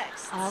 the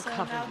text. I'll so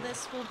cover now you.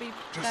 this will be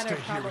Just better,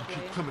 stay here probably.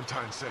 and keep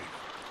Clementine safe.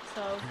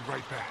 So, Be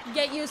right back.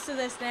 get used to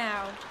this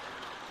now.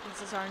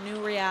 This is our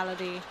new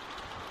reality.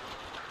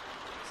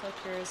 So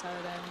curious how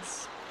it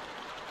ends.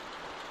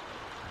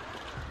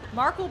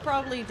 Mark will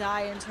probably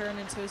die and turn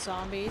into a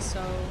zombie, so...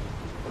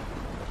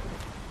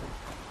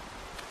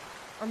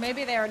 Or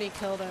maybe they already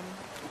killed him.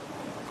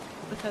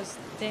 Because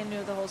they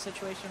knew the whole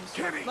situation was...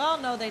 Kenny! Well,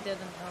 no, they didn't.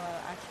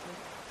 Actually.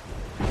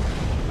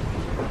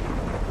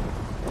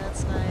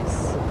 That's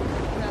nice.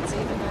 That's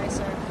even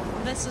nicer.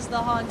 This is the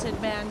haunted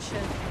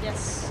mansion.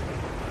 Yes.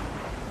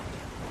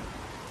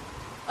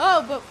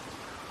 Oh, but...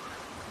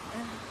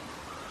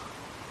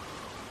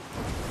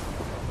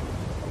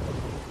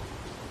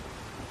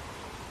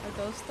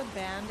 Are those the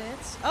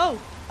bandits?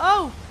 Oh!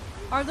 Oh!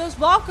 Are those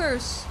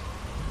walkers?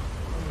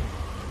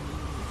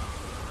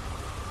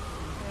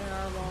 They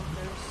are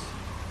walkers.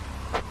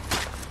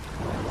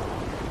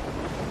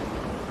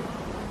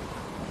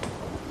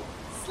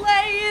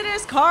 Slay, it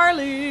is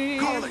Carly!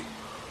 Carly!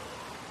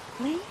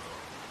 Lee?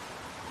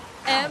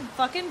 And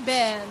fucking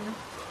Ben.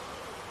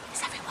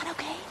 Is everyone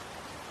okay?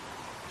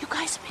 You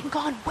guys have been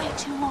gone way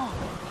too long.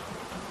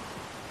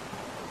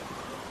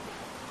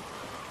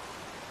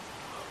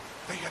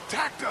 They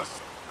attacked us!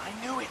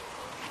 I knew it.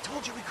 I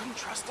told you we couldn't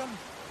trust them.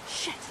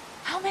 Shit.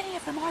 How many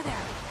of them are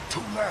there?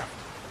 2 left.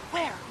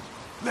 Where?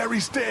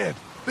 Larry's dead.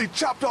 They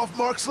chopped off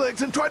Mark's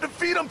legs and tried to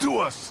feed him to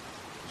us.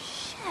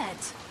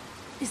 Shit.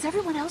 Is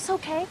everyone else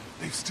okay?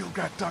 They've still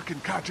got Duck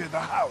and Katja in the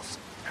house.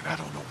 And I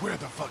don't know where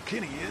the fuck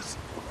Kenny is.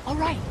 All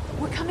right,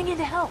 we're coming in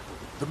to help.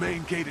 The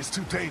main gate is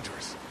too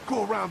dangerous.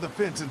 Go around the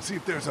fence and see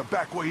if there's a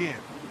back way in.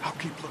 I'll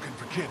keep looking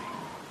for Kenny.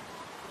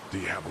 Do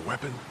you have a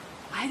weapon?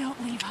 I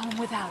don't leave home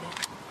without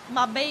it.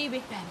 My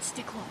baby. Ben,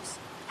 stick close.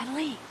 And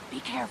Lee, be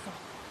careful.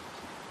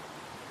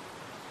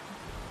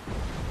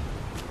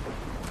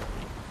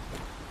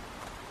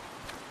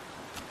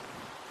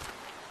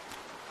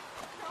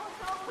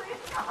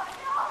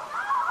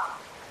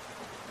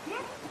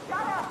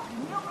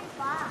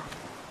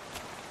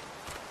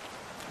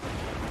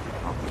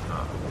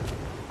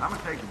 I'm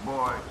gonna take the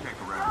boy, check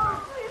around. No,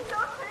 please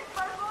don't take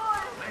my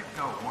boy. Let's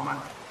go, woman.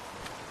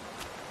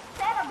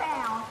 Settle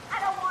down. I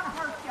don't want to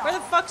hurt y'all. Where the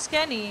fuck's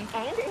Kenny?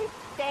 Andy?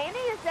 Danny,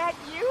 is that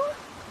you?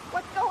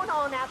 What's going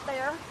on out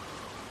there?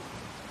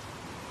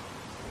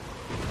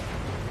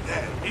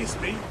 Yeah, it's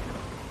me.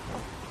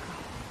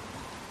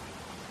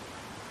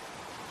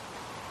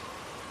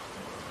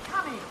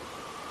 Come here.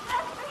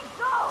 Let me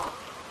go.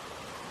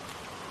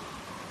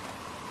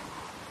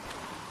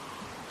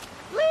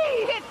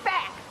 Lee, hit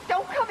back.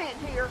 Don't come in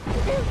here.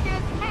 You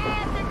just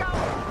had to go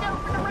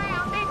snooping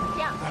around, didn't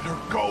ya? Let her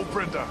go,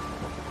 Brenda.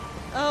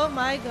 Oh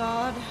my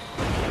god.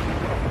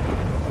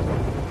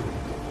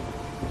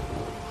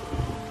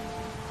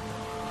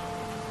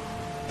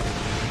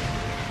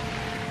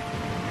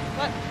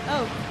 What?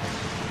 Oh.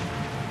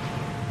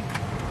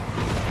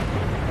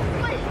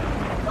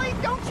 Please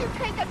don't you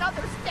take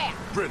another step.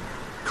 Brenda,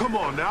 come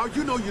on now.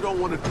 You know you don't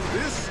want to do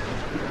this.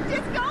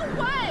 Just go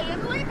away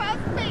and leave us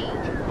be.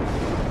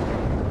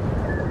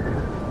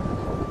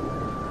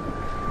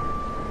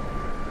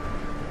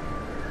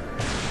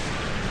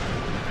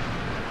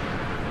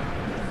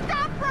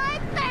 Stop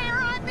right there,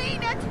 I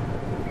mean it.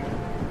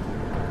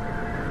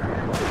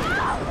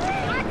 No,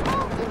 I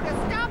told you to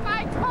stop, I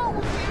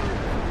told you.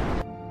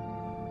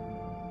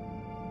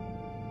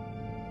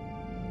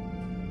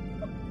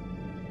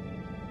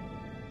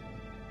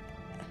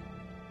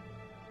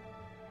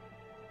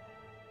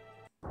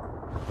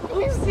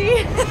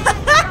 Oopsie.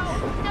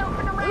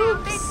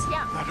 Oops.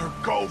 Let her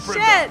go, Brenda.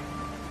 Shit.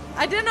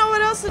 I didn't know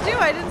what else to do.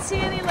 I didn't see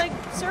any, like,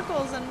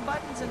 circles and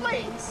buttons and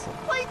things.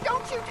 Please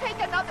don't you take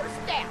another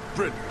step.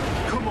 Brenda,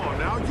 come on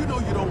now. You know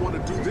you don't want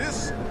to do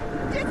this.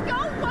 Just go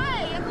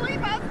away and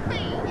leave us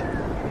be.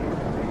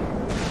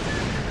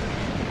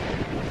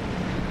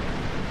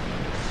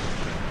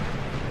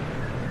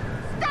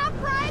 Stop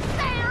right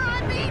there,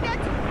 I mean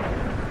it.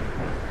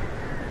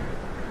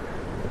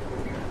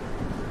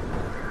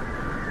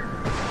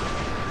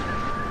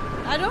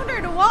 I don't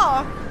dare to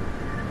walk.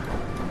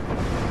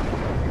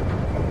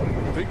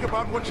 Think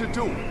about what you're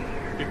doing.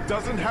 It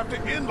doesn't have to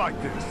end like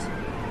this.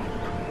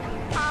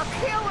 I'll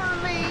kill her,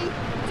 Lee.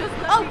 Just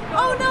let me go.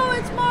 Oh no,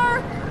 it's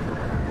Mark.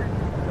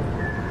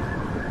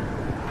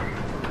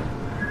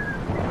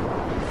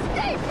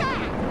 Stay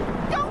back!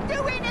 Don't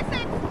do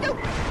anything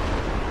stupid!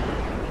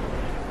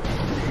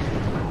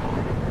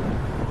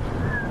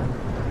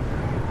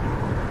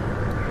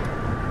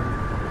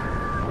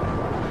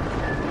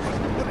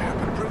 What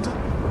happened, Brenda?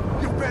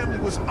 Your family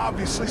was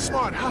obviously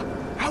smart.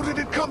 How did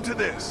it come to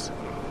this?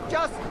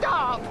 Just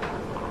stop!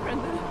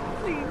 Brenda,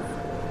 please.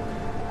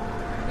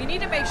 We need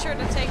to make sure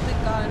to take the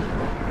gun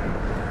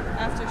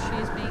after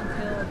she's being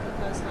killed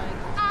because, like...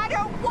 I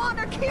don't want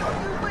to kill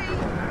you, Lee!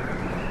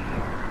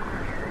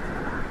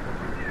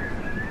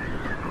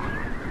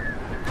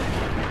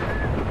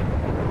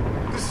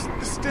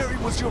 This dairy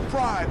was your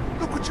pride.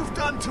 Look what you've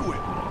done to it.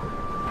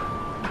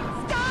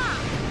 Stop!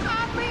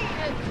 I mean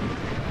it!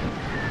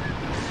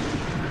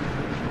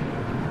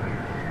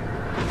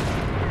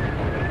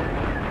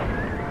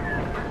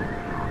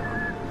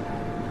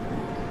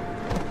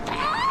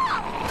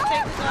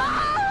 Take the gun.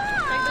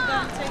 Take the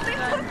gun. Take the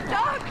gun.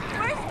 Doc,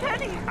 where's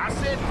Kenny? I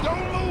said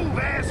don't move,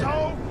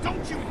 asshole!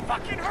 Don't you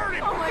fucking hurt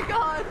him! Oh my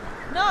god.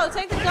 No,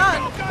 take the Let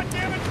gun. go,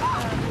 goddammit!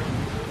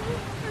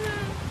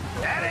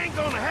 That ain't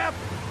gonna happen!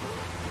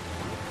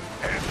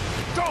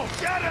 Don't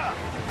shut up!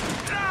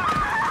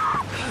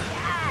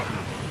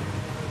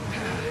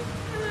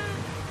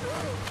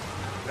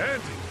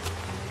 Andy,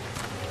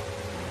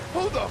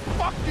 Who the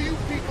fuck do you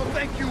people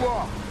think you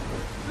are?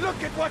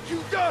 Look at what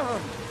you've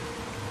done!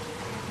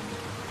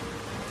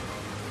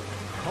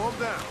 calm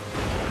down.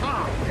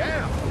 Calm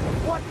down?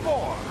 What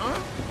for,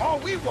 huh? All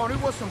we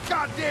wanted was some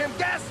goddamn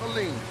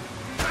gasoline!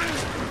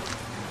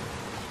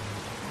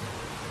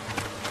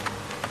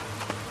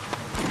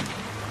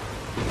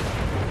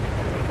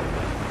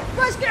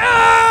 Let's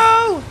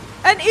go!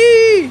 An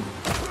E!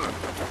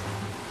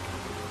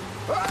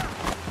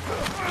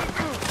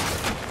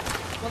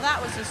 Well,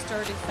 that was a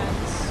sturdy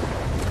fence.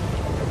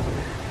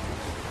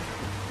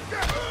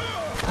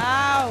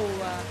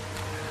 Ow!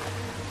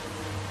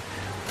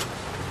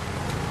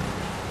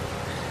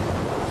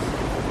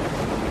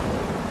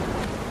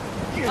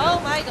 Oh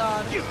my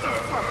god.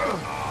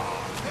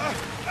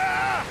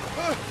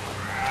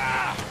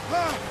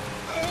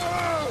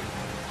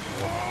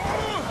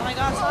 Oh my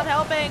god, it's not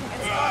helping.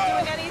 It's not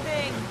doing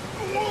anything.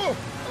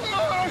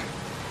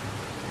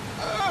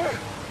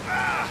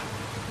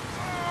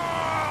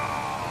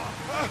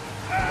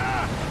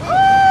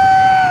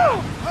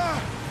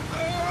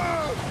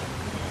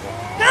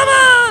 Come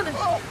on!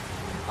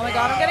 Oh my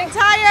god, I'm getting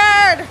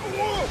tired!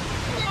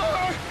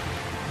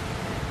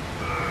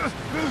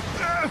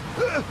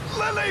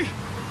 Lily!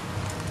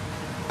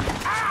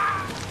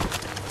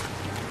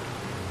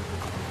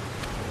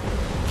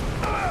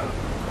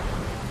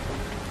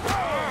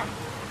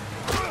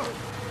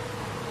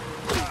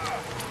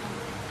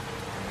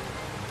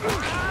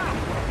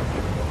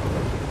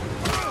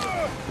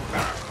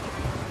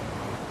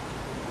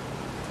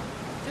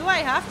 Do I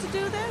have to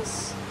do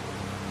this?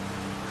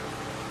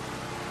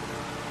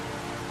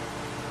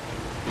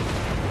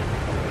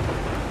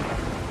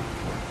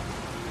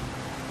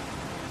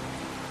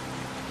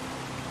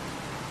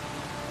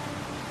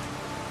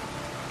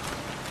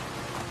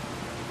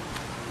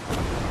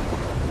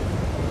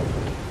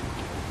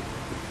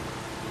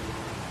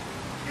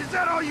 Is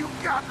that all you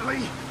got,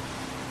 Lee?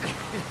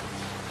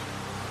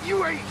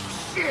 You ain't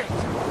shit!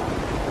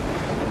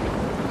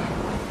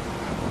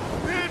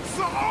 It's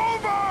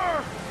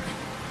over!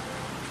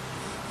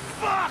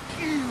 Fuck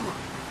you!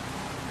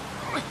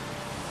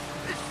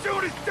 As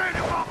soon as Danny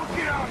Mama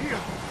get out here,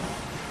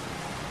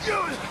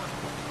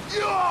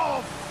 you're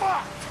all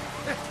fucked!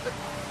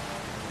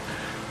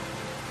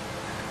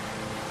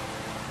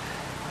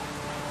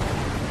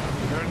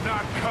 They're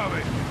not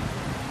coming.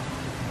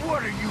 What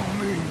do you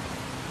mean?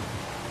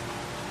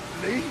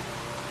 Lee?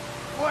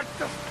 What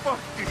the fuck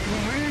do you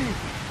mean?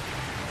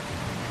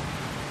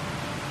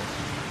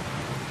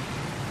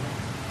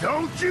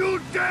 Don't you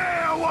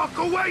dare walk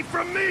away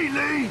from me,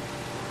 Lee!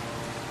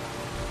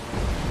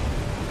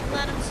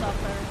 Let him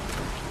suffer.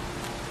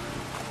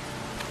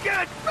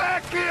 Get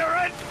back here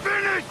and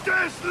finish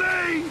this,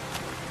 Lee!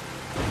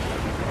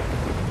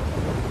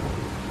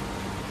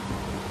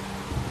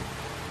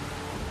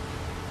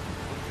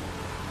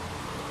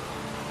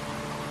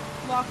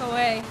 Walk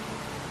away.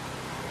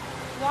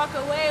 Walk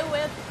away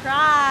with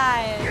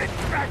pride. Get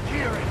back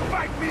here and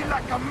fight me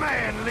like a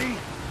man, Lee!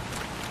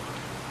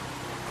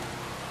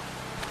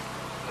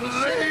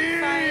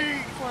 Shouldn't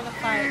fight for the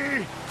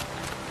fight.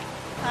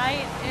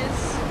 Fight is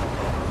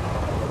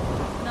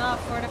not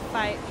for the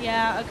fight.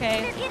 Yeah,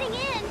 okay. They're getting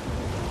in.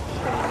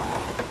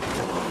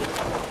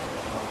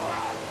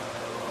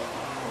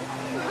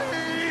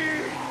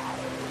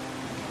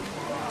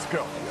 Let's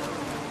go.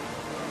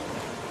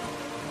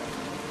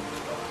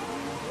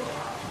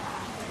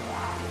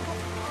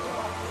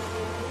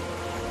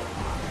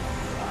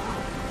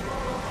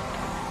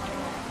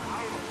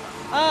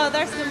 Oh,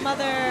 there's the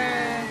mother.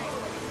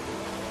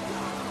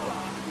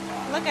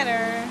 Look at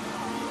her.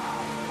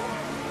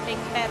 big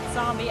fat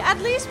zombie.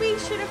 At least we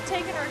should have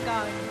taken our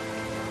gun.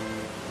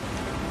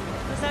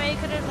 Because then we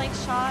could have like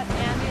shot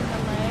Andy in the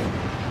leg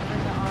or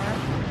the arm.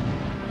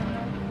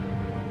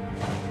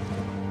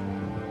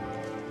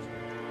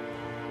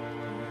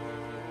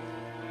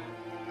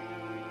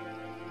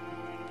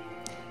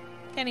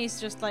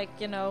 Kenny's just like,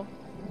 you know,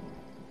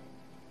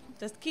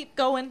 just keep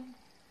going.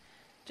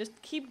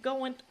 Just keep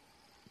going.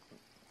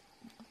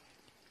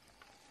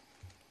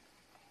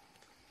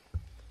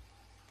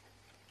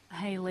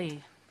 Hey,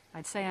 Lee.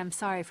 I'd say I'm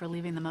sorry for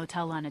leaving the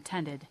motel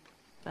unattended,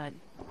 but,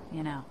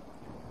 you know.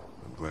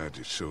 I'm glad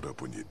you showed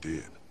up when you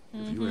did.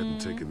 If you hadn't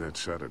taken that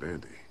shot at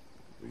Andy,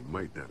 we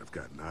might not have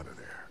gotten out of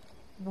there.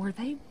 Were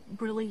they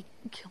really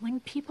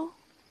killing people?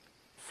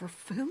 For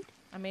food?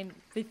 I mean,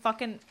 we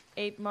fucking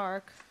ate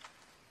Mark.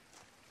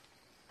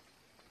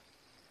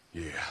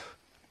 Yeah,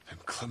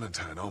 and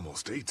Clementine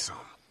almost ate some.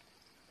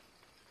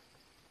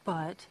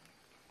 But?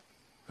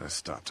 I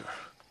stopped her.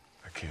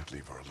 I can't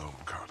leave her alone,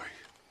 Carly.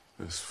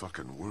 This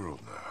fucking world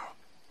now.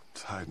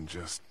 It's hiding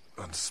just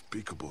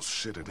unspeakable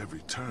shit at every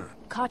turn.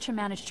 Katja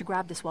managed to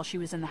grab this while she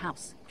was in the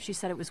house. She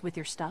said it was with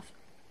your stuff.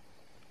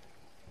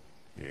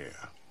 Yeah.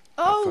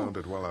 Oh! I found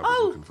it while I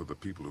was looking for the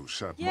people who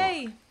shot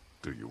Yay. Mark.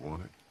 Do you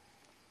want it?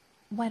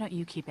 Why don't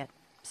you keep it?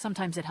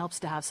 Sometimes it helps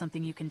to have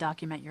something you can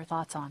document your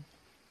thoughts on.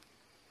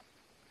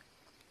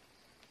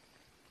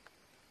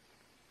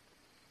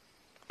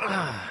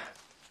 How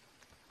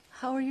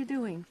are you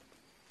doing?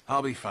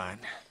 I'll be fine.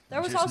 There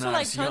was Just also not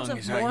like as tons young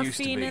of as I used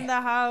to morphine be. in the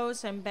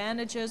house and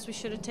bandages. We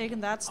should have taken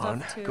that stuff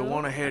Hon, too. go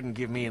on ahead and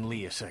give me and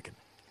Lee a second.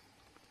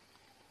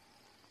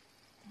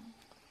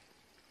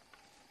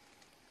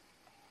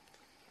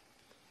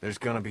 There's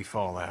gonna be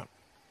fallout.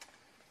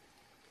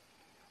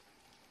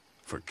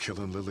 For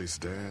killing Lily's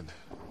dad?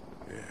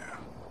 Yeah,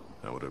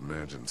 I would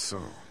imagine so.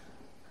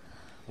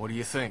 What do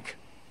you think?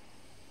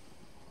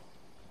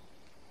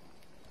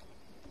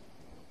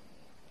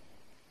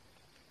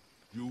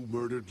 You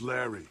murdered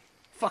Larry.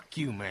 Fuck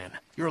you, man.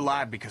 You're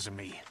alive because of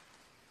me.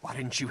 Why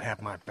didn't you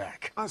have my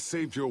back? I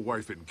saved your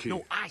wife and kid.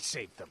 No, I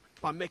saved them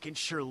by making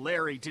sure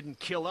Larry didn't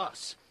kill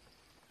us.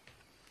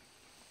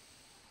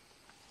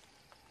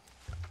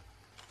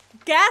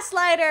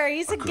 Gaslighter!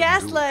 He's a couldn't do it,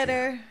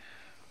 gaslighter.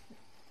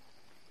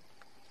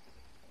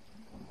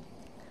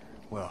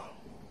 Well,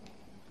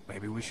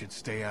 maybe we should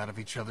stay out of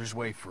each other's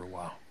way for a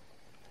while.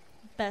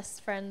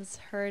 Best friends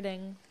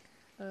hurting.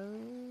 Oh.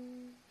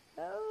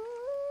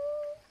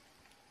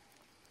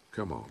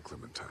 Come on,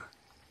 Clementine.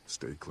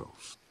 Stay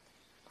close.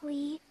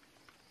 Lee,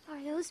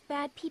 are those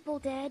bad people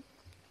dead?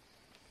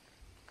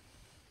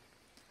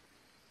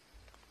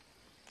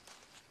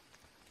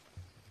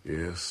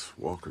 Yes,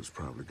 Walker's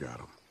probably got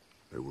them.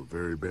 They were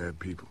very bad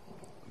people,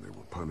 and they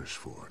were punished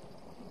for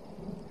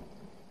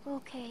it.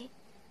 Okay.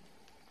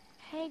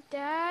 Hey,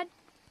 Dad,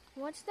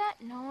 what's that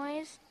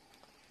noise?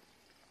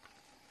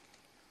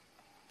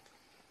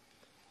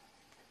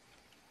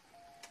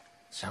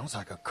 Sounds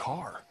like a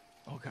car.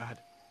 Oh God,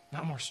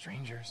 not more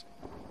strangers.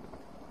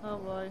 Oh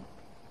boy.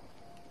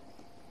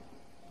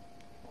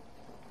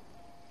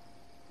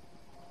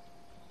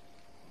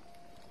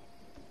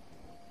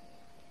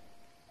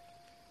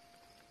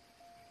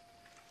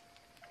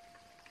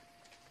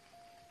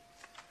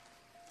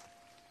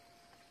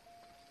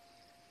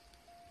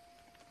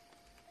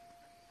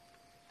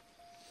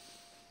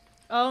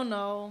 Oh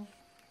no.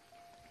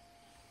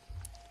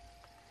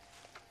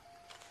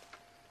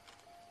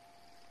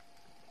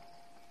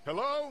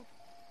 Hello?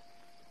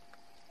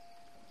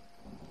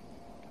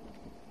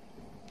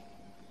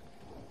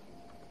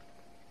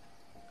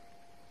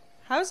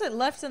 How is it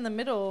left in the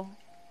middle?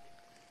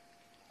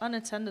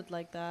 Unattended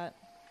like that.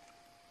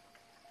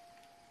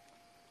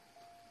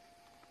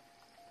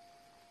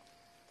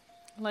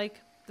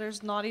 Like,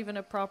 there's not even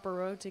a proper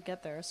road to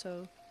get there,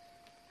 so...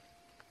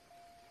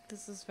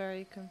 This is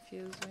very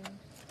confusing.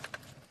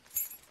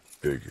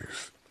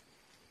 Figures.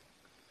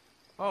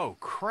 Oh,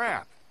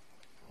 crap.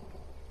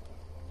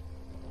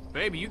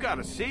 Baby, you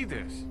gotta see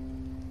this.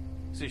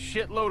 It's a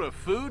shitload of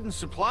food and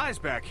supplies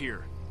back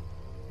here.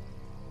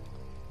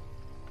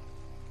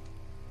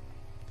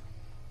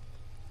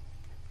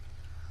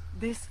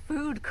 This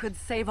food could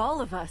save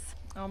all of us.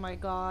 Oh my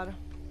god.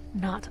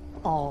 Not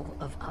all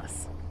of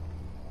us.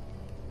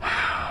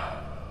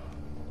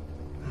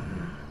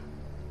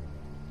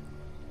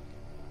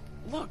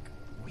 Look,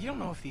 we don't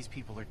know if these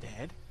people are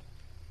dead.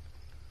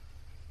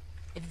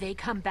 If they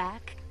come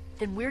back,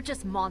 then we're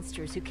just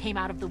monsters who came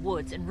out of the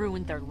woods and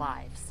ruined their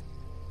lives.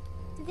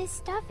 This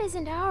stuff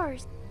isn't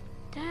ours.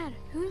 Dad,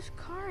 whose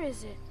car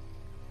is it?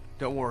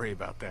 Don't worry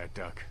about that,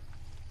 Duck.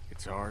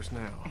 It's ours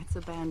now. It's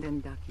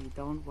abandoned, Ducky.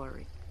 Don't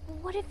worry.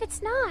 What if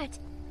it's not?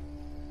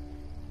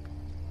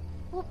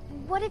 Well,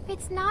 what if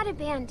it's not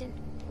abandoned?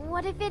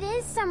 What if it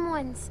is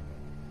someone's?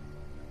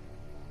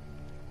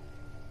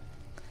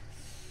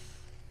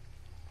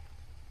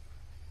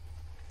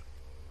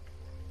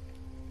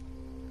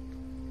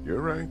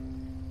 You're right.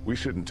 We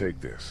shouldn't take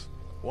this.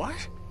 What?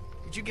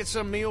 Did you get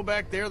some meal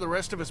back there the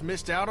rest of us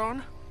missed out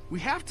on? We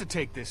have to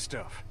take this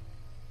stuff.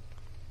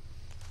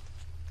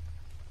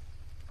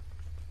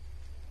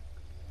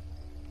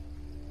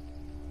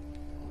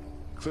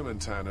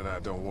 Clementine and I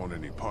don't want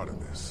any part of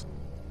this.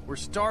 We're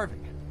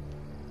starving.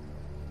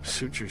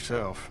 Suit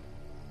yourself.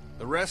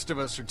 The rest of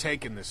us are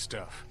taking this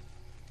stuff.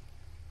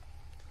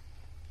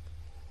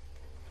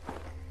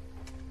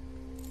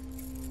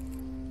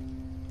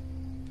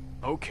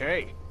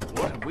 Okay,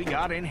 what have we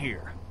got in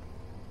here?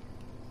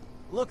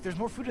 Look, there's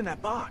more food in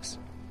that box.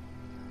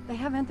 They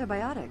have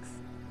antibiotics.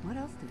 What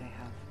else do they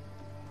have?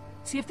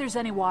 See if there's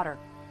any water.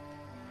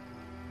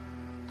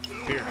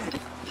 Here.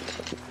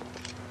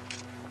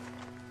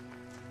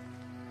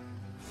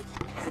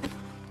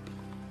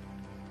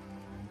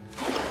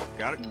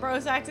 Got it?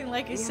 Bro's acting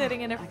like he's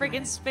sitting in a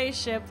friggin'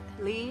 spaceship.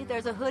 Lee,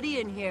 there's a hoodie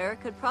in here.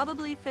 Could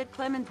probably fit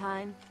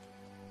Clementine.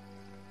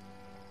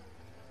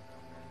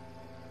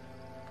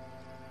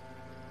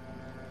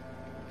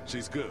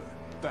 She's good,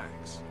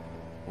 thanks.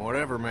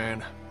 Whatever,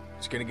 man.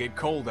 It's gonna get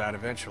cold out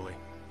eventually.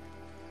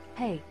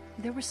 Hey,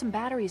 there were some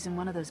batteries in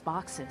one of those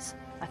boxes.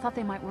 I thought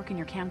they might work in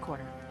your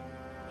camcorder.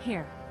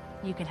 Here,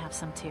 you can have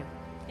some too.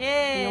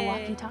 Yay! Real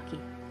walkie-talkie.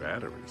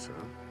 Batteries,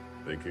 huh?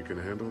 Think you can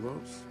handle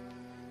those?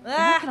 You're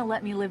not gonna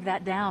let me live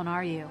that down,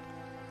 are you?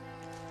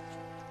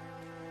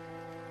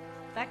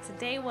 Back to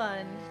day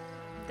one.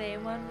 Day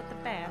one with the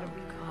battery.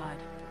 Oh, God.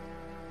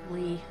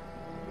 Lee,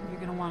 you're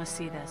gonna want to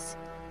see this.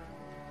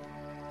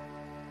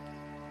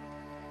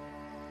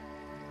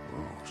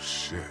 Oh,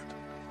 shit.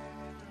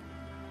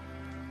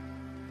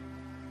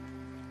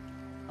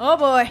 Oh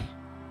boy.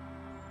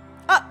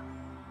 Ah.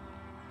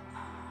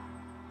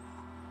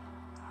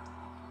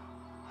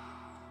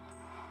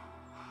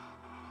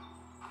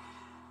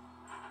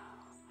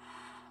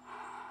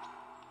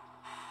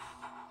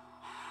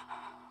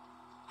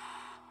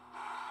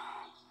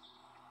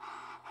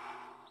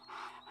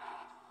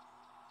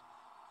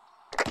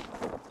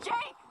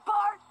 Jake,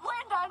 Bart,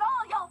 Linda, and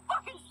all y'all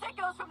fucking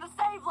sickos from the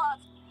save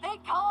lots. They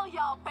call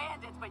y'all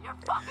bandits, but you're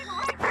fucking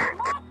rapists.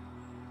 What?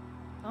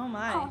 Oh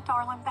my. Oh,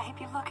 darling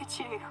baby, look at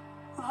you.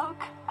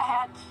 Look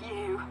at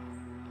you.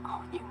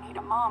 Oh, you need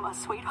a mama,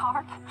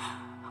 sweetheart.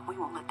 We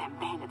won't let them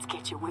bandits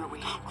get you, will we?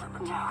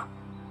 No.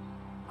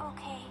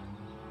 Okay,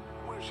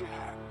 Where's your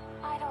hat?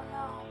 I don't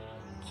know.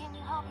 Can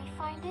you help me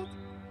find it?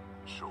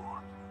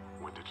 Sure.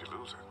 When did you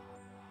lose it?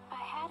 I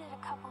had it a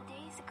couple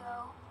days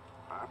ago.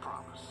 I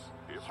promise.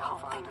 If Y'all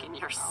I find thinking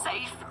it, you're I'll safe?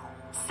 let you know.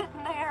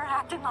 Sitting there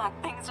acting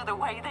like things are the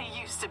way they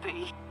used to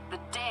be. The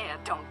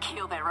dead don't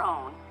kill their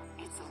own.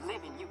 It's the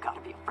living you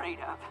gotta be afraid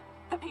of.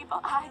 The people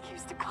I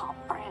used to call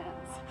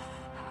friends.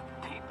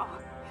 People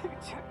who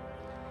just...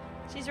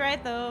 She's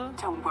right though.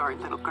 Don't worry,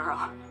 little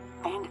girl.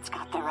 Bandits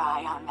got their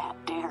eye on that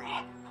dairy.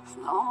 As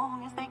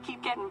long as they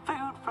keep getting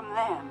food from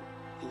them,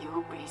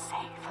 you'll be safe.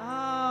 Oh,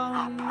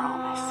 I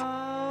promise.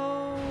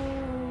 No.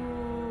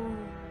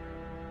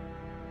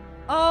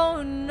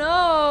 Oh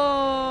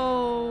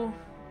no.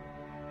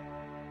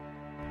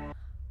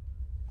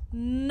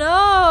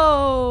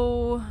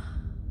 No.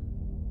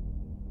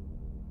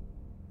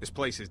 This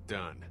place is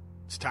done.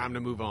 It's time to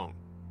move on.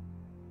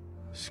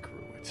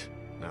 Screw it.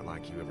 Not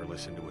like you ever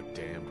listen to a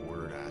damned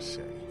word I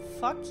say.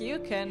 Fuck you,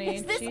 Kenny.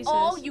 Is this Jesus.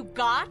 all you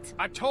got?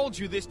 I told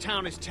you this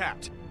town is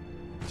tapped.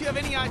 Do you have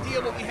any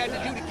idea what we had to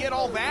do to get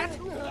all that?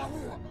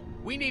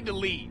 We need to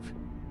leave.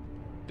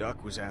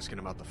 Duck was asking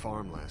about the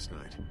farm last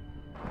night.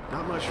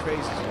 Not much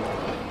phases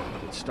yet.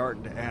 It's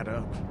starting to add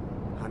up.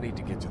 I need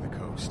to get to the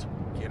coast.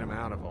 Get him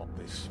out of all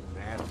this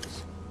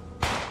madness.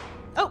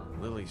 Oh!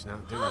 Lily's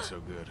not doing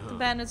so good, huh? The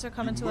bandits are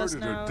coming to us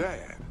now. Murdered her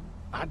dad.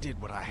 I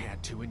did what I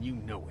had to, and you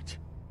know it.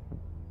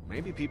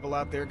 Maybe people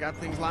out there got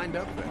things lined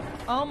up better.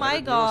 Oh my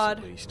Better than us, God.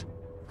 at least.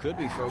 Could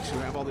be folks who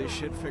have all this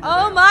shit figured Oh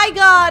out. my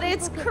God,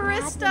 it's People get mad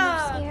when they're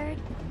Krista!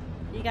 scared.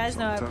 You guys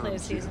know I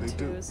played Sometimes, yeah, season they 2,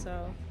 do.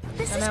 so.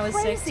 This and is I was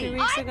crazy. sick 2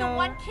 weeks I'm ago. the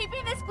one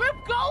keeping this group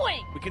going.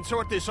 We can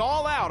sort this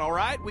all out, all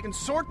right? We can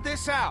sort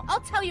this out.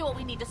 I'll tell you what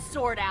we need to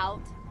sort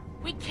out.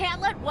 We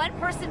can't let one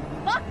person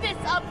fuck this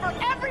up for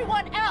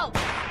everyone else.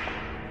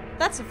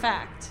 That's a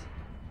fact.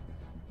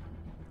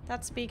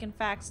 That's speaking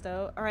facts,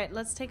 though. Alright,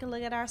 let's take a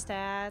look at our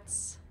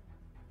stats.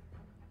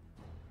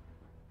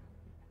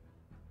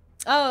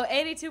 Oh,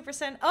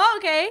 82%. Oh,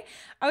 okay.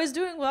 I was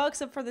doing well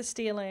except for the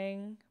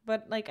stealing.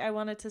 But, like, I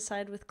wanted to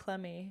side with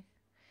Clemmy.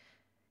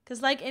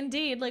 Because, like,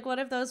 indeed, like, what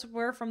if those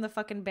were from the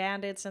fucking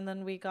bandits and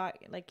then we got,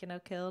 like, you know,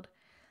 killed?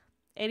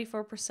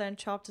 84%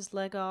 chopped his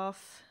leg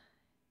off.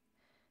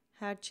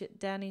 Had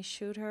Danny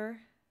shoot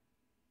her?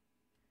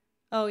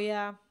 Oh,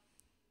 yeah.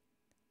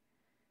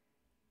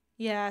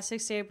 Yeah,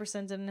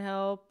 68% didn't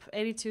help.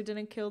 82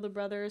 didn't kill the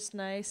brothers.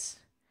 Nice.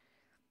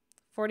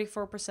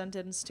 44%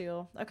 didn't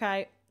steal.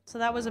 Okay, so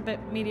that was a bit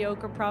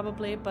mediocre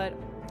probably, but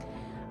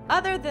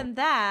other than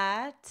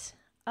that,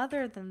 I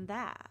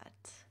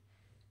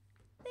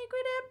think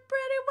we did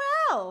pretty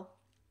well.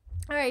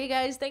 Alright, you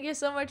guys, thank you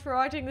so much for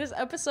watching this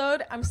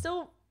episode. I'm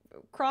still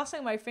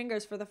crossing my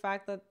fingers for the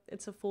fact that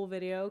it's a full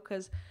video,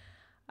 because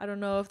I don't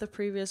know if the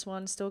previous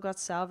one still got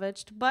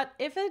salvaged. But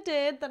if it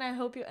did, then I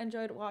hope you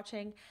enjoyed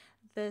watching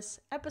this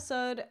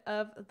episode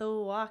of The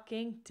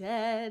Walking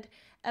Dead,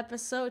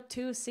 episode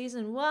 2,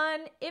 season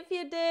 1. If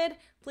you did,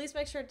 please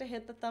make sure to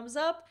hit the thumbs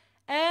up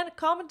And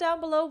comment down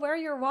below where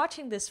you're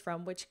watching this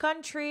from, which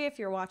country, if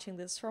you're watching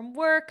this from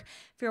work,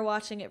 if you're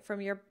watching it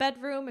from your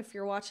bedroom, if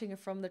you're watching it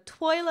from the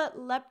toilet,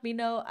 let me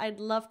know. I'd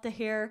love to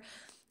hear.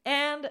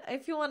 And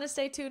if you want to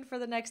stay tuned for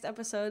the next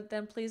episode,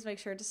 then please make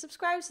sure to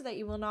subscribe so that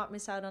you will not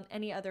miss out on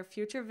any other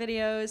future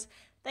videos.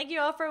 Thank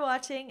you all for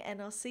watching,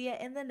 and I'll see you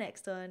in the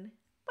next one.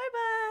 Bye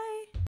bye!